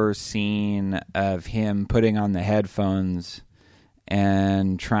mirror scene of him putting on the headphones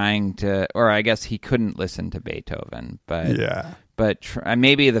and trying to, or I guess he couldn't listen to Beethoven, but yeah. But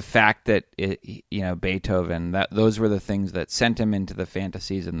maybe the fact that Beethoven, those were the things that sent him into the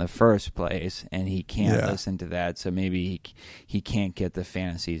fantasies in the first place, and he can't listen to that, so maybe he can't get the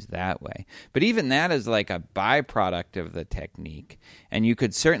fantasies that way. But even that is like a byproduct of the technique, and you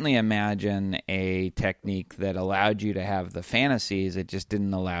could certainly imagine a technique that allowed you to have the fantasies. It just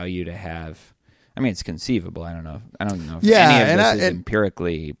didn't allow you to have. I mean, it's conceivable. I don't know if any of this is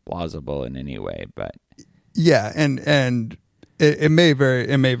empirically plausible in any way, but yeah, and. It may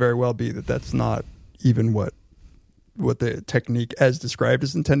very well be that that's not even what the technique as described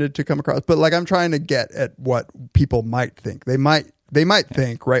is intended to come across. But like, I'm trying to get at what people might think. They might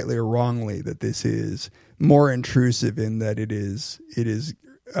think, rightly or wrongly, that this is more intrusive in that it is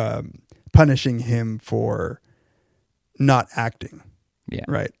punishing him for not acting. Yeah.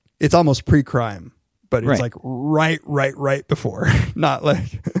 Right. It's almost pre-crime, but it's like right before, not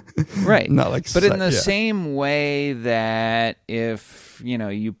like right. Not like, but in the same way that if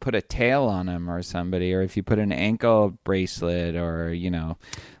you put a tail on him or somebody, or if you put an ankle bracelet, or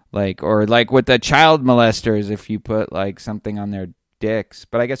like with the child molesters, if you put like something on their dicks.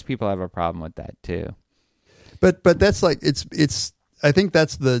 But I guess people have a problem with that too. But that's like it's. I think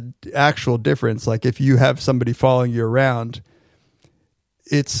that's the actual difference. Like if you have somebody following you around,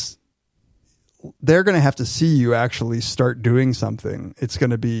 they're going to have to see you actually start doing something. It's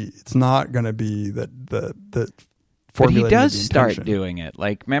not going to be that the but he does start doing it.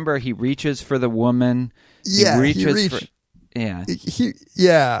 Like, remember, he reaches for the woman. Yeah,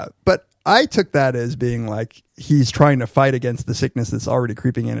 but I took that as being like he's trying to fight against the sickness that's already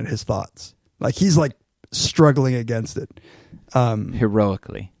creeping in at his thoughts. Like he's like struggling against it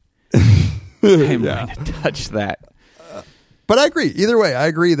heroically. I'm going to touch that. But I agree. Either way, I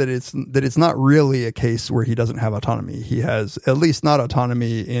agree that it's not really a case where he doesn't have autonomy. He has at least not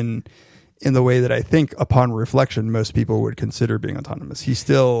autonomy in the way that I think, upon reflection, most people would consider being autonomous. He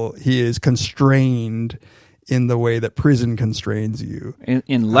is constrained in the way that prison constrains you.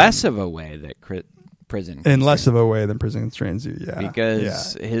 In less of a way that prison. In less of a way than prison constrains you. Yeah,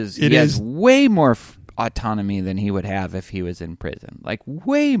 because he has way more autonomy than he would have if he was in prison. Like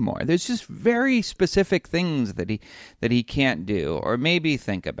way more. There's just very specific things that he can't do, or maybe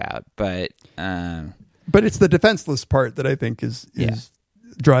think about. But it's the defenseless part that I think is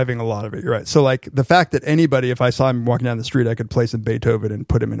driving a lot of it. You're right. So like the fact that anybody, if I saw him walking down the street, I could play some Beethoven and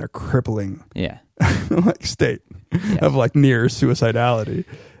put him in a crippling like state of like near suicidality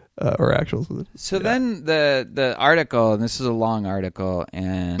or actual suicide. So then the article, and this is a long article,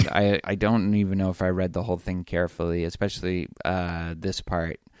 and I don't even know if I read the whole thing carefully, especially this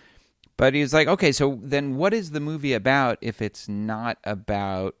part. But he's like, okay, so then what is the movie about if it's not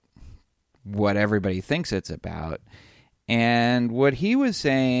about what everybody thinks it's about? And what he was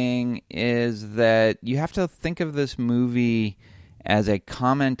saying is that you have to think of this movie as a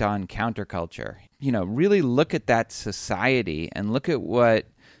comment on counterculture. You know, really look at that society and look at what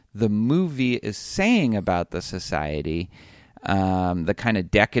the movie is saying about the society, the kind of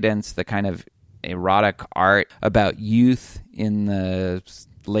decadence, the kind of erotic art about youth in the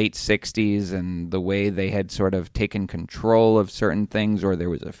late 60s and the way they had sort of taken control of certain things, or there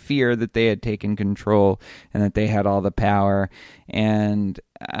was a fear that they had taken control and that they had all the power. And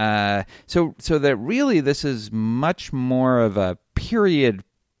so that really this is much more of a period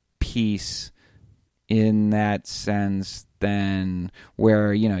piece in that sense than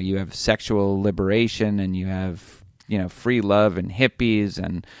where, you know, you have sexual liberation and you have, you know, free love and hippies,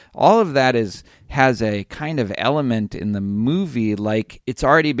 and all of that has a kind of element in the movie like it's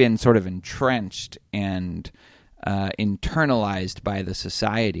already been sort of entrenched and internalized by the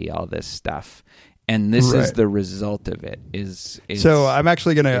society, all this stuff. And this is the result of it. So I'm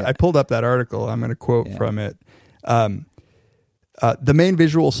actually going to, I pulled up that article. I'm going to quote from it. The main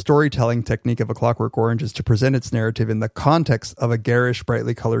visual storytelling technique of A Clockwork Orange is to present its narrative in the context of a garish,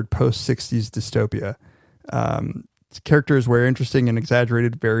 brightly colored post-60s dystopia. Characters wear interesting and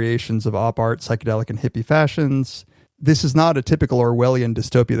exaggerated variations of op art, psychedelic and hippie fashions. This is not a typical Orwellian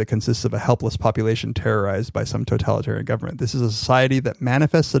dystopia that consists of a helpless population terrorized by some totalitarian government. This is a society that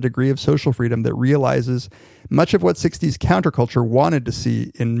manifests a degree of social freedom that realizes much of what 60s counterculture wanted to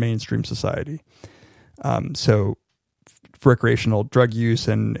see in mainstream society. So recreational drug use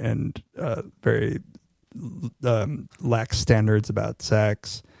and very lax standards about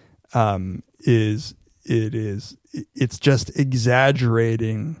sex it's just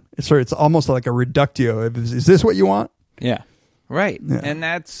exaggerating. It's almost like a reductio. Is this what you want? Yeah, right. Yeah. And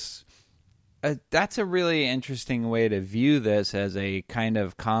that's a really interesting way to view this as a kind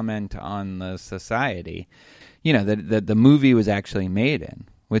of comment on the society. You know, that the movie was actually made in,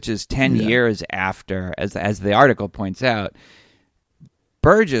 which is 10 years after, as the article points out.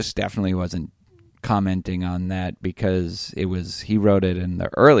 Burgess definitely wasn't commenting on that because he wrote it in the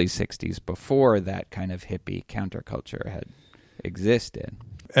early 60s before that kind of hippie counterculture had existed.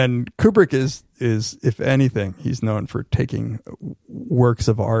 And Kubrick is if anything, he's known for taking works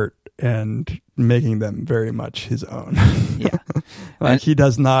of art and making them very much his own. Yeah. He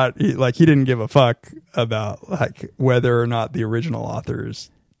does not, he didn't give a fuck about like whether or not the original authors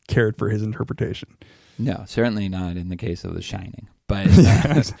cared for his interpretation. No, certainly not in the case of The Shining. But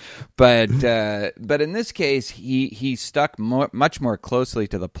but in this case, he stuck much more closely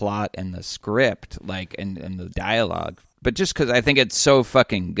to the plot and the script, like and the dialogue. But just because I think it's so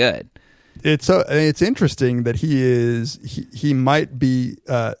fucking good. It's interesting that he might be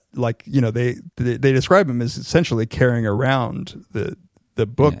like, you know, they describe him as essentially carrying around the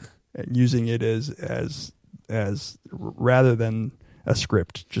book and using it as rather than a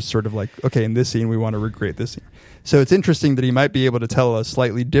script, just sort of like, okay, in this scene we want to recreate this scene. So it's interesting that he might be able to tell a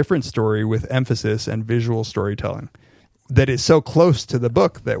slightly different story with emphasis and visual storytelling that is so close to the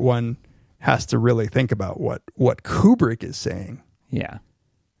book that one has to really think about what Kubrick is saying. Yeah.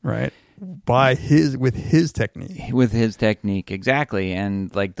 Right? With his technique. With his technique, exactly.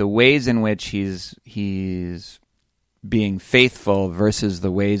 And like the ways in which he's being faithful versus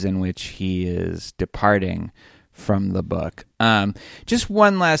the ways in which he is departing from the book. Just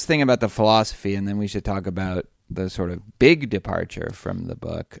one last thing about the philosophy, and then we should talk about the sort of big departure from the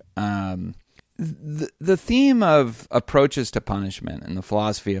book. The theme of approaches to punishment and the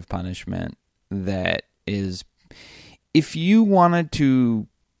philosophy of punishment, that is, if you wanted to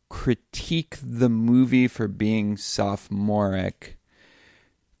critique the movie for being sophomoric,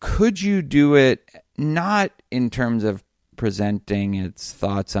 could you do it not in terms of presenting its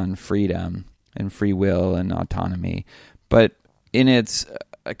thoughts on freedom and free will and autonomy, but in its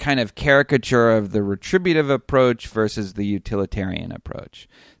a kind of caricature of the retributive approach versus the utilitarian approach.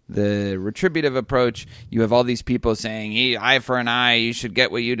 The retributive approach, you have all these people saying, eye for an eye, you should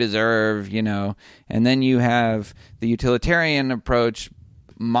get what you deserve, you know. And then you have the utilitarian approach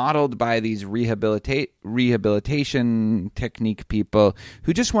modeled by these rehabilitation technique people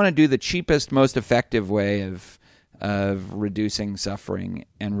who just want to do the cheapest, most effective way of reducing suffering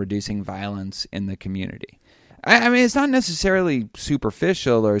and reducing violence in the community. I mean, it's not necessarily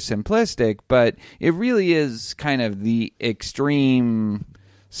superficial or simplistic, but it really is kind of the extreme,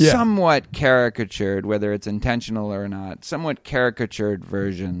 somewhat caricatured, whether it's intentional or not, somewhat caricatured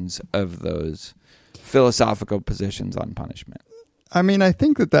versions of those philosophical positions on punishment. I mean, I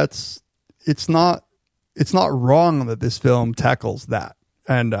think it's not wrong that this film tackles that.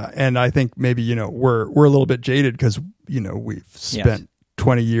 And I think maybe, we're a little bit jaded because, we've spent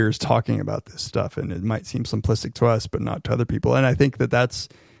 20 years talking about this stuff, and it might seem simplistic to us, but not to other people. And I think that's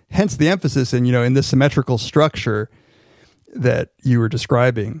hence the emphasis in the symmetrical structure that you were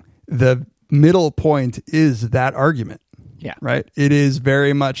describing. The middle point is that argument. Yeah. Right. It is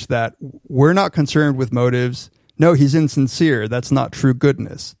very much that we're not concerned with motives. No, he's insincere. That's not true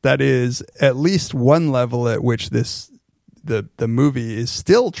goodness. That is at least one level at which the movie is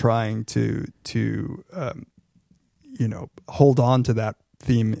still trying to hold on to that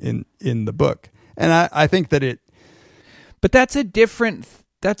theme in the book. And I think that but that's different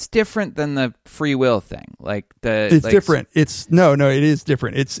than the free will thing. It's different. It is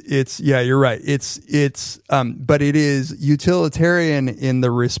different. It's you're right. But it is utilitarian in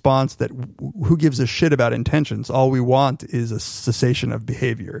the response that who gives a shit about intentions? All we want is a cessation of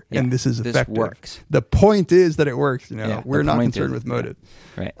behavior. Yeah, and this is effective. This works. The point is that it works. We're not concerned with motive.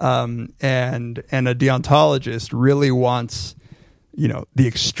 Right. And a deontologist really wants, the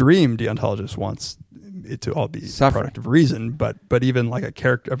extreme deontologist wants it to all be a product of reason, but even like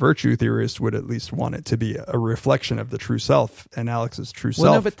a virtue theorist would at least want it to be a reflection of the true self, and Alex's true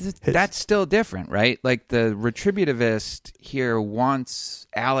self. No, but that's still different, right? Like the retributivist here wants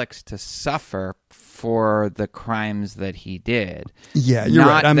Alex to suffer for the crimes that he did. Yeah, you're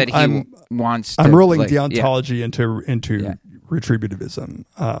right. I'm rolling deontology into retributivism,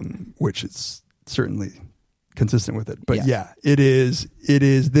 which is certainly consistent with it. But it is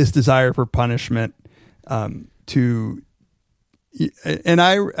this desire for punishment. And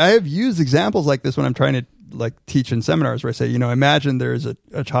I have used examples like this when I'm trying to teach in seminars, where I say, imagine there's a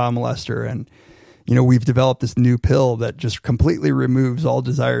child molester, and we've developed this new pill that just completely removes all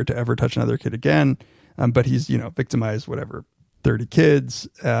desire to ever touch another kid again. But he's victimized 30 kids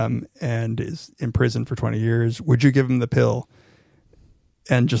and is in prison for 20 years. Would you give him the pill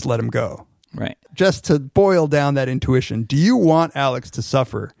and just let him go? Right. Just to boil down that intuition, do you want Alex to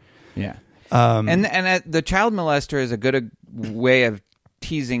suffer? Yeah. And the child molester is a good way of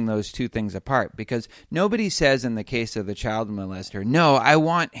teasing those two things apart, because nobody says in the case of the child molester, no, I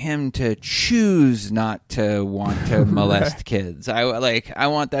want him to choose not to want to molest kids. I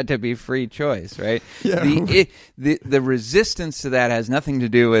want that to be free choice, right? Yeah. The resistance to that has nothing to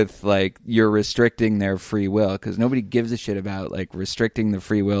do with you're restricting their free will, because nobody gives a shit about restricting the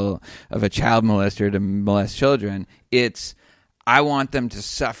free will of a child molester to molest children. It's I want them to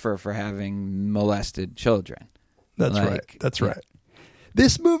suffer for having molested children. That's right. That's right.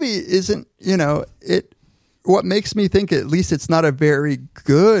 This movie isn't, what makes me think at least it's not a very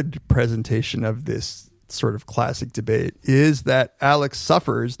good presentation of this sort of classic debate is that Alex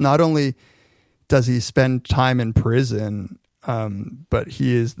suffers. Not only does he spend time in prison, but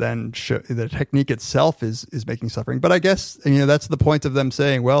he is then, the technique itself is making suffering. But I guess, that's the point of them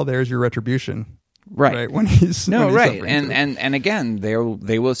saying, well, there's your retribution. Right. When he's right. And again, they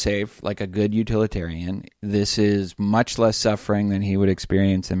will say, like a good utilitarian, this is much less suffering than he would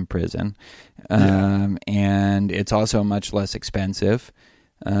experience in prison. And it's also much less expensive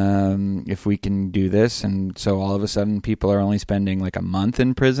if we can do this. And so all of a sudden people are only spending a month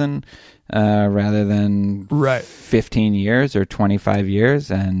in prison rather than 15 years or 25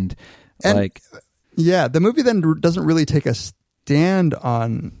 years. And the movie then doesn't really take a stand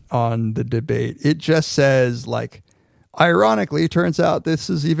on the debate. It just says, ironically, turns out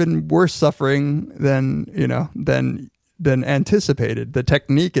this is even worse suffering than anticipated. The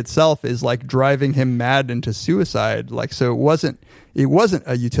technique itself is driving him mad into suicide. So it wasn't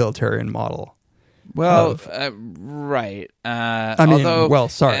a utilitarian model. Well, right. There's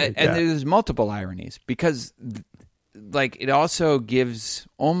multiple ironies, because it also gives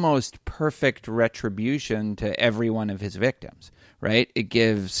almost perfect retribution to every one of his victims, right? It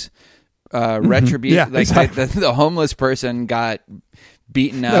gives retribution. Exactly. The homeless person got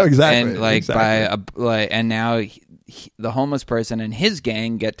beaten up, and now the homeless person and his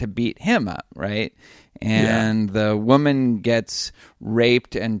gang get to beat him up, right? And the woman gets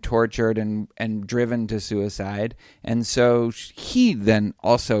raped and tortured and driven to suicide, and so he then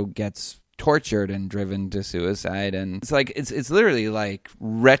also gets tortured and driven to suicide. And it's literally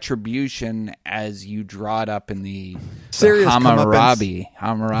retribution as you draw it up in the Hammurabi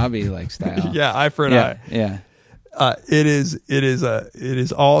style. Eye for an eye. Yeah. It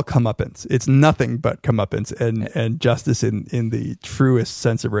is all comeuppance. It's nothing but comeuppance and justice in the truest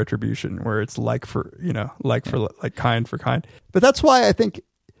sense of retribution, where it's like kind for kind. But that's why I think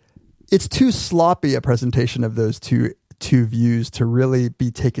it's too sloppy a presentation of those two views to really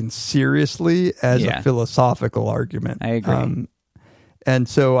be taken seriously as a philosophical argument. I agree. And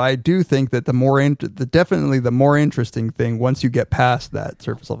so I do think that definitely the more interesting thing, once you get past that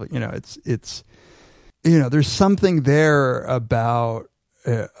surface level, it's there's something there about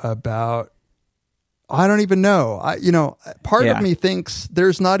I don't even know. Part of me thinks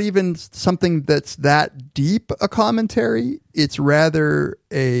there's not even something that's that deep a commentary. It's rather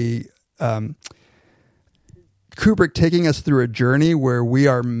a Kubrick taking us through a journey where we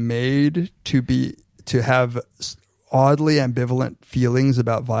are made to have oddly ambivalent feelings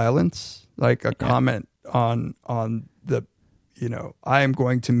about violence, like a comment on the, I am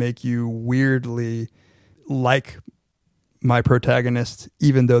going to make you weirdly like my protagonist,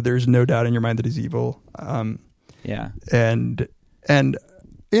 even though there's no doubt in your mind that he's evil. And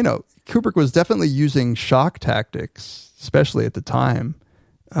Kubrick was definitely using shock tactics, especially at the time.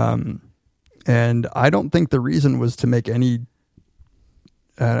 And I don't think the reason was to make any.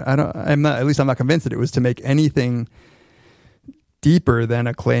 I'm not convinced that it was to make anything deeper than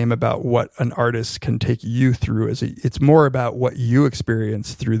a claim about what an artist can take you through. It's more about what you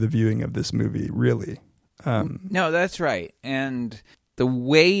experience through the viewing of this movie, really. No, that's right. And the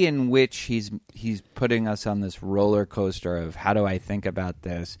way in which he's putting us on this roller coaster of how do I think about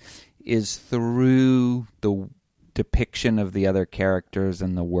this is through the depiction of the other characters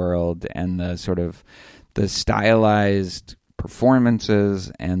in the world and the sort of the stylized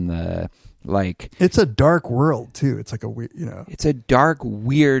performances and the it's a dark world too. It's like a weird, it's a dark,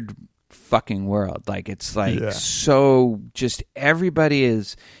 weird fucking world. So just everybody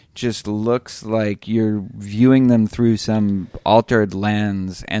just looks like you're viewing them through some altered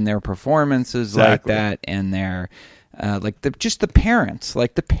lens, and their performances like that, and their just the parents,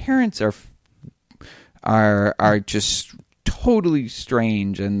 the parents are just totally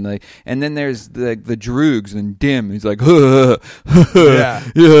strange, and then there's the Droogs and Dim. He's like,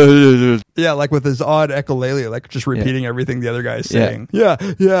 yeah, like with his odd echolalia, like just repeating everything the other guy's saying.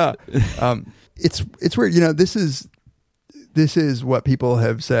 It's weird. This is what people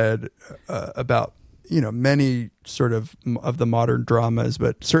have said about many sort of the modern dramas,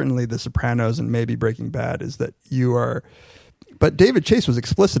 but certainly The Sopranos and maybe Breaking Bad, is that you are. But David Chase was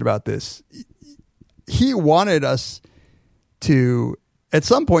explicit about this. He wanted us to, at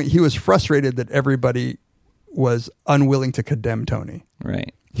some point, he was frustrated that everybody was unwilling to condemn Tony.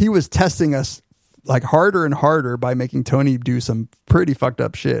 Right. He was testing us harder and harder by making Tony do some pretty fucked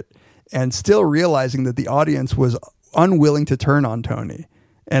up shit, and still realizing that the audience was unwilling to turn on Tony.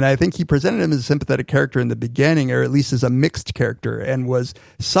 And I think he presented him as a sympathetic character in the beginning, or at least as a mixed character, and was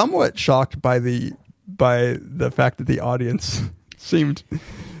somewhat shocked by the fact that the audience seemed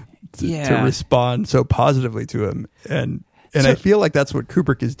to respond so positively to him. And I feel like that's what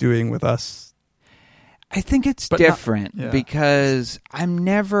Kubrick is doing with us. I think it's different because I'm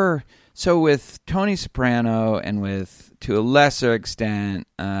never... So with Tony Soprano and with, to a lesser extent,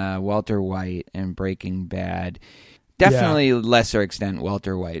 Walter White and Breaking Bad, definitely lesser extent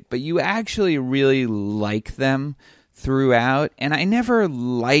Walter White, but you actually really like them throughout. And I never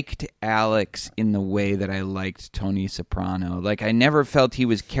liked Alex in the way that I liked Tony Soprano. I never felt he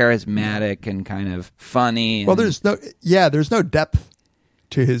was charismatic and kind of funny. Well, there's no depth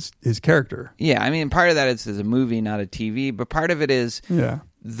to his character. Yeah, I mean, part of that is a movie, not a TV, but part of it is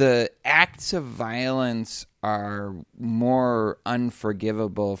the acts of violence are more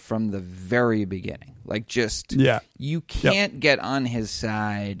unforgivable from the very beginning. You can't get on his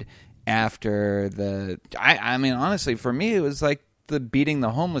side after I mean, honestly, for me, it was like the beating the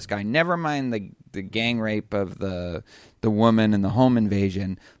homeless guy. Never mind the gang rape of the woman and the home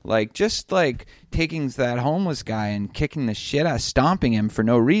invasion. Taking that homeless guy and kicking the shit out, stomping him for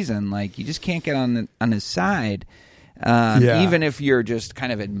no reason. You just can't get on his side. Even if you're just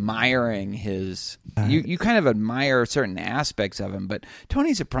kind of admiring his, you kind of admire certain aspects of him, but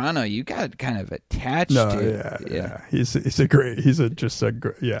Tony Soprano, you got kind of attached to.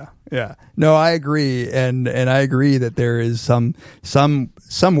 No, I agree, and I agree that there is some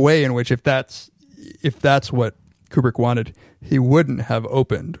way in which if that's what Kubrick wanted, he wouldn't have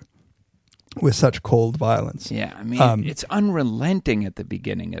opened with such cold violence. Yeah, I mean, it's unrelenting at the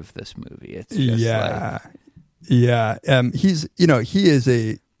beginning of this movie. It's just he is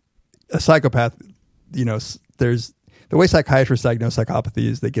a psychopath. There's the way psychiatrists diagnose psychopathy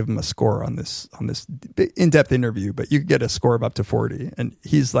is they give him a score on this in-depth interview, but you get a score of up to 40, and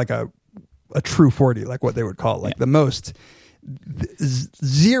he's like a a true 40, like what they would call like the most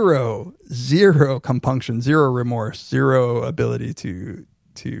zero compunction, zero remorse, zero ability to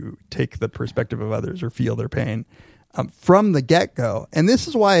take the perspective of others or feel their pain from the get-go. And this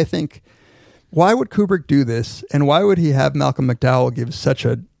is why I think, why would Kubrick do this, and why would he have Malcolm McDowell give such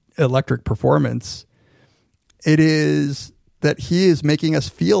a electric performance? It is that he is making us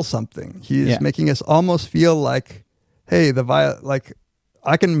feel something. He is making us almost feel like, hey,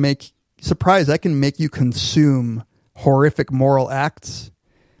 I can make you consume horrific moral acts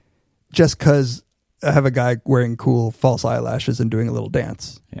just because I have a guy wearing cool false eyelashes and doing a little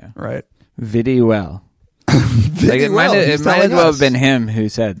dance. Yeah. Right. Vidi well. It might as well have been him who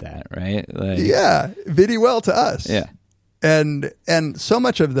said that, right? Like, yeah. Vidi well to us. Yeah. And so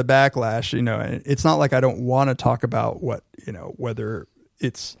much of the backlash, it's not like I don't want to talk about what, whether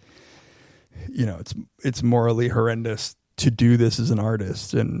it's morally horrendous to do this as an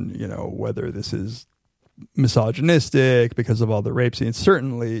artist, and, whether this is misogynistic because of all the rape scenes.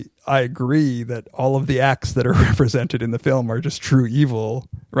 Certainly, I agree that all of the acts that are represented in the film are just true evil,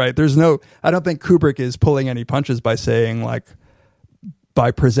 right? I don't think Kubrick is pulling any punches by saying, like,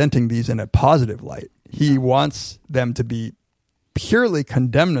 by presenting these in a positive light. He wants them to be purely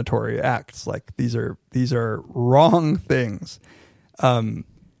condemnatory acts. Like, these are wrong things.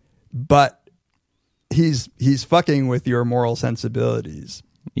 But he's fucking with your moral sensibilities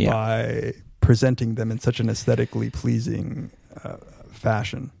by presenting them in such an aesthetically pleasing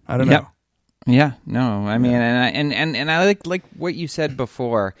fashion. I don't know. Yeah, no, I mean, and I like what you said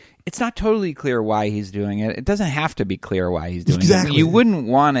before. It's not totally clear why he's doing it. It doesn't have to be clear why he's doing it. You wouldn't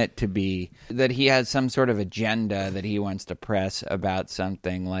want it to be that he has some sort of agenda that he wants to press about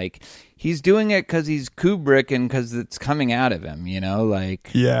something. Like, he's doing it because he's Kubrick and because it's coming out of him,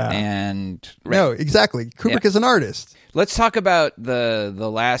 like, and no, exactly. Kubrick is an artist. Let's talk about the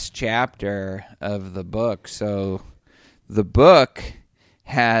last chapter of the book. So the book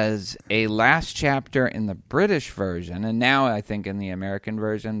has a last chapter in the British version, and now I think in the American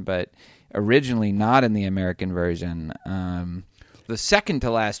version, but originally not in the American version. The second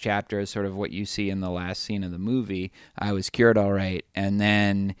to last chapter is sort of what you see in the last scene of the movie. I was cured all right. And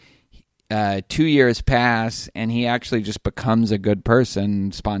then 2 years pass, and he actually just becomes a good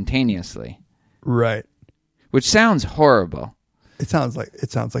person spontaneously. Right. Which sounds horrible. It sounds like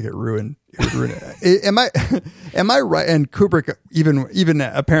it ruined it. Am I right? And Kubrick, even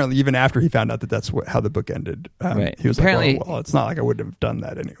apparently, even after he found out that that's how the book ended, right. He was apparently, like, well, it's not like I wouldn't have done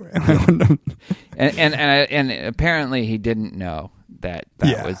that anyway. and apparently he didn't know that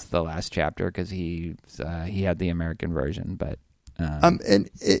was the last chapter because he had the American version. But and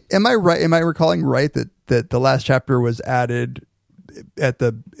am I right? Am I recalling right that the last chapter was added at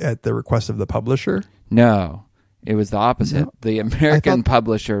the request of the publisher? No. It was the opposite. No. The American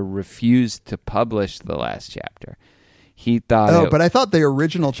publisher refused to publish the last chapter. He thought. But I thought the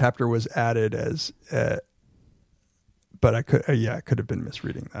original chapter was added as. But I could, I could have been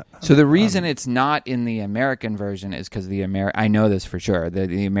misreading that. So the reason it's not in the American version is because I know this for sure.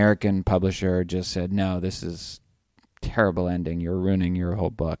 The American publisher just said, "No, this is terrible ending. You're ruining your whole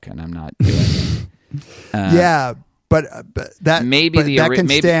book, and I'm not doing it." Yeah. But that can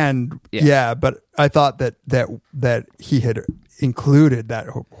stand. Yeah, but I thought that he had included that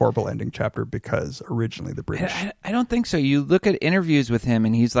horrible ending chapter because originally the British. I don't think so. You look at interviews with him,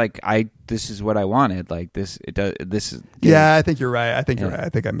 and he's like, this is what I wanted. Like this, this is. Yeah, I think you're right. I think you're right. I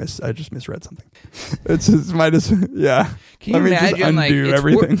think I just misread something. It's might as yeah. Can you imagine just undo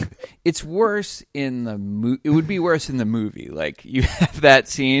everything? It's worse in the movie. It would be worse in the movie. Like you have that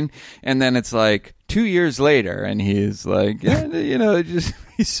scene, and then it's like 2 years later, and he's like, he's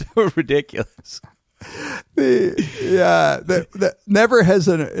so ridiculous. Never has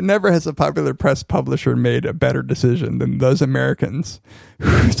a popular press publisher made a better decision than those Americans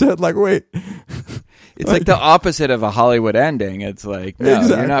who said, like, wait. It's like the opposite of a Hollywood ending. It's like, no,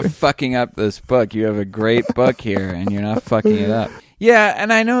 You're not fucking up this book. You have a great book here, and you're not fucking it up. Yeah,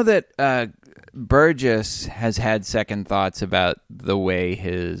 and I know that Burgess has had second thoughts about the way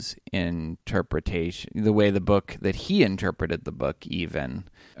his interpretation, the way the book, that he interpreted the book even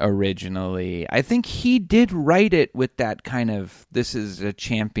originally. I think he did write it with that kind of, this is a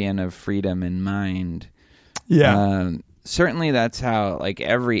champion of freedom in mind. Yeah. Certainly that's how, like,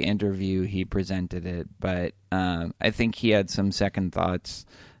 every interview he presented it, but I think he had some second thoughts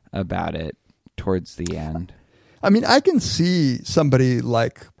about it towards the end. I mean, I can see somebody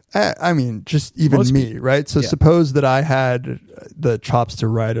like, just even most me, right? So suppose that I had the chops to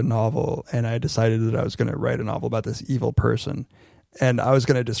write a novel, and I decided that I was going to write a novel about this evil person, and I was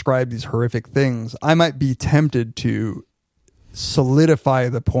going to describe these horrific things. I might be tempted to solidify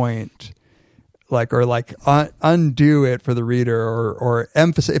the point undo it for the reader or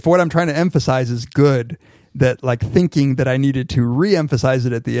emphasize if what I'm trying to emphasize is good, that like thinking that I needed to re-emphasize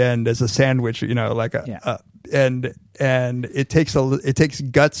it at the end as a sandwich, and it takes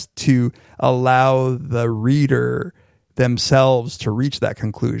guts to allow the reader themselves to reach that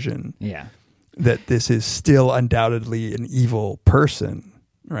conclusion. Yeah. That this is still undoubtedly an evil person,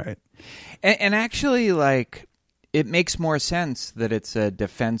 right? And actually, like, it makes more sense that it's a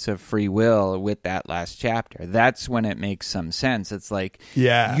defense of free will with that last chapter. That's when it makes some sense. It's like,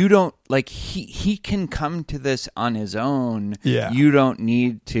 you don't, like, he can come to this on his own. Yeah. You don't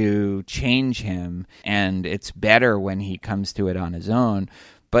need to change him, and it's better when he comes to it on his own.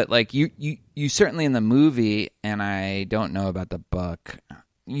 But, like, you certainly in the movie, and I don't know about the book,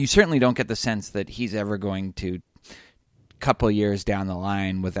 you certainly don't get the sense that he's ever going to, couple years down the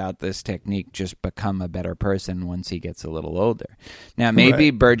line without this technique, just become a better person once he gets a little older. Now,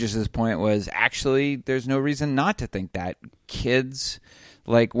 maybe Burgess's point was actually there's no reason not to think that. Kids,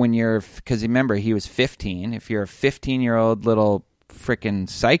 like when you're, because remember, he was 15. If you're a 15-year-old little freaking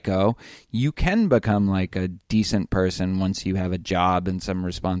psycho, you can become like a decent person once you have a job and some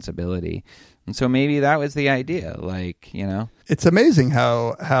responsibility. And so maybe that was the idea, like, you know. It's amazing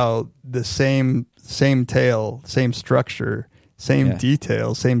how the same tale, same structure, same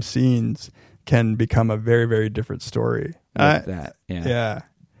details, same scenes can become a very, very different story. Yeah.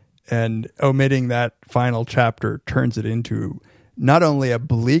 And omitting that final chapter turns it into not only a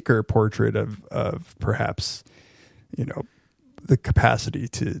bleaker portrait of perhaps, you know, the capacity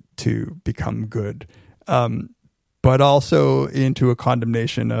to become good, but also into a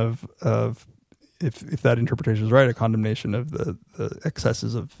condemnation of if that interpretation is right, a condemnation of the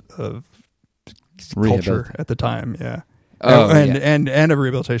excesses of culture at the time. Yeah. And a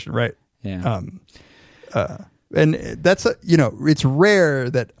rehabilitation. Right. Yeah. And that's, it's rare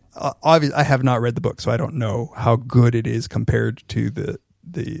that obviously I have not read the book, so I don't know how good it is compared to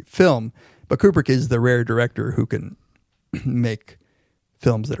the film, but Kubrick is the rare director who can make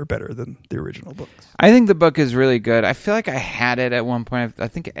films that are better than the original books. I think the book is really good. I feel like I had it at one point. I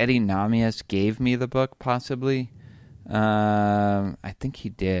think Eddie Namias gave me the book, possibly. I think he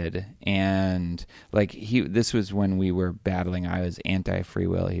did. And like this was when we were battling. I was anti-free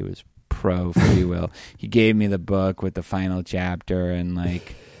will. He was pro-free will. He gave me the book with the final chapter, and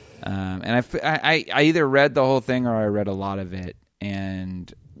like, and I either read the whole thing or I read a lot of it,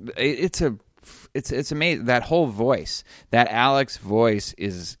 and it's amazing. That whole voice, that Alex voice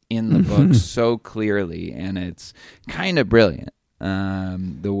is in the book so clearly, and it's kind of brilliant,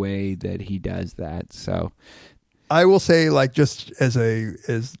 the way that he does that. So I will say, like, just as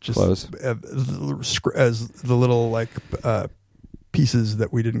the little like pieces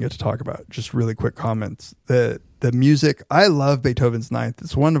that we didn't get to talk about, just really quick comments. The music, I love Beethoven's Ninth.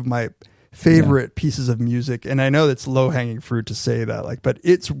 It's one of my favorite pieces of music, and I know that's low hanging fruit to say that, like, but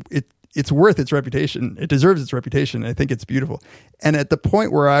it's worth its reputation. It deserves its reputation. I think it's beautiful. And at the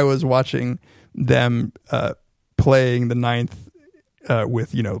point where I was watching them playing the Ninth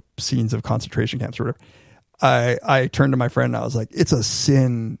with, scenes of concentration camps or whatever, I turned to my friend and I was like, it's a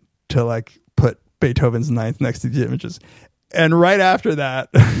sin to like put Beethoven's Ninth next to the images. And right after that,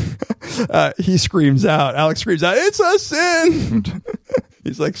 Alex screams out, it's a sin.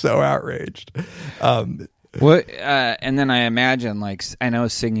 He's like so outraged. What? And then I imagine, like, I know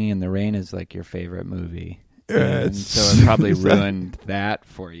Singing in the Rain is like your favorite movie, and so it probably ruined that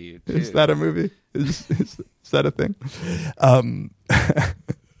for you too. Is that a movie? Is that a thing?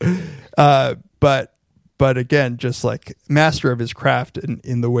 But again, just like master of his craft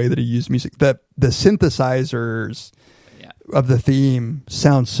in the way that he used music, the synthesizers of the theme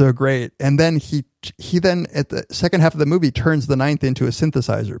sounds so great, and then he then at the second half of the movie turns the Ninth into a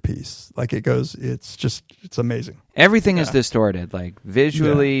synthesizer piece. Like it's amazing. Everything is distorted, like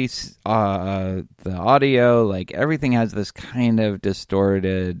visually, the audio, like everything has this kind of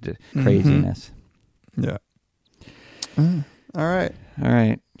distorted craziness. Yeah. All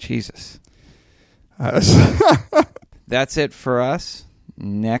right. Jesus. That's it for us.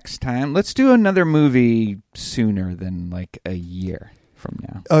 Next time, let's do another movie sooner than like a year from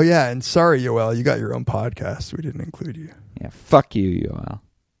now. Oh yeah, and sorry, Yoel, you got your own podcast. We didn't include you. Yeah, fuck you, Yoel.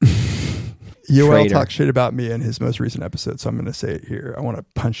 Yoel talked shit about me in his most recent episode, so I'm going to say it here. I want to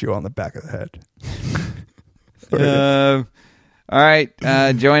punch you on the back of the head. All right,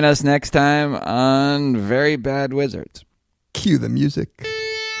 join us next time on Very Bad Wizards. Cue the music.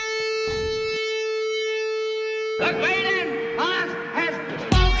 The Gwaylin Boss has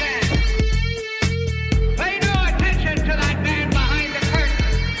spoken. Pay no attention to that man behind the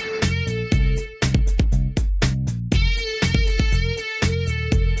curtain.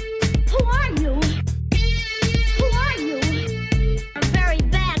 Who are you?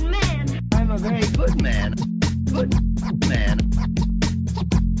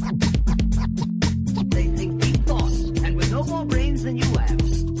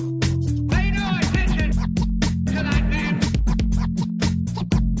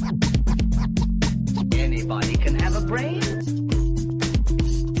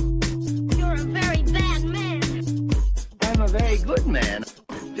 a very good man,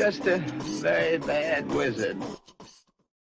 just a very bad wizard.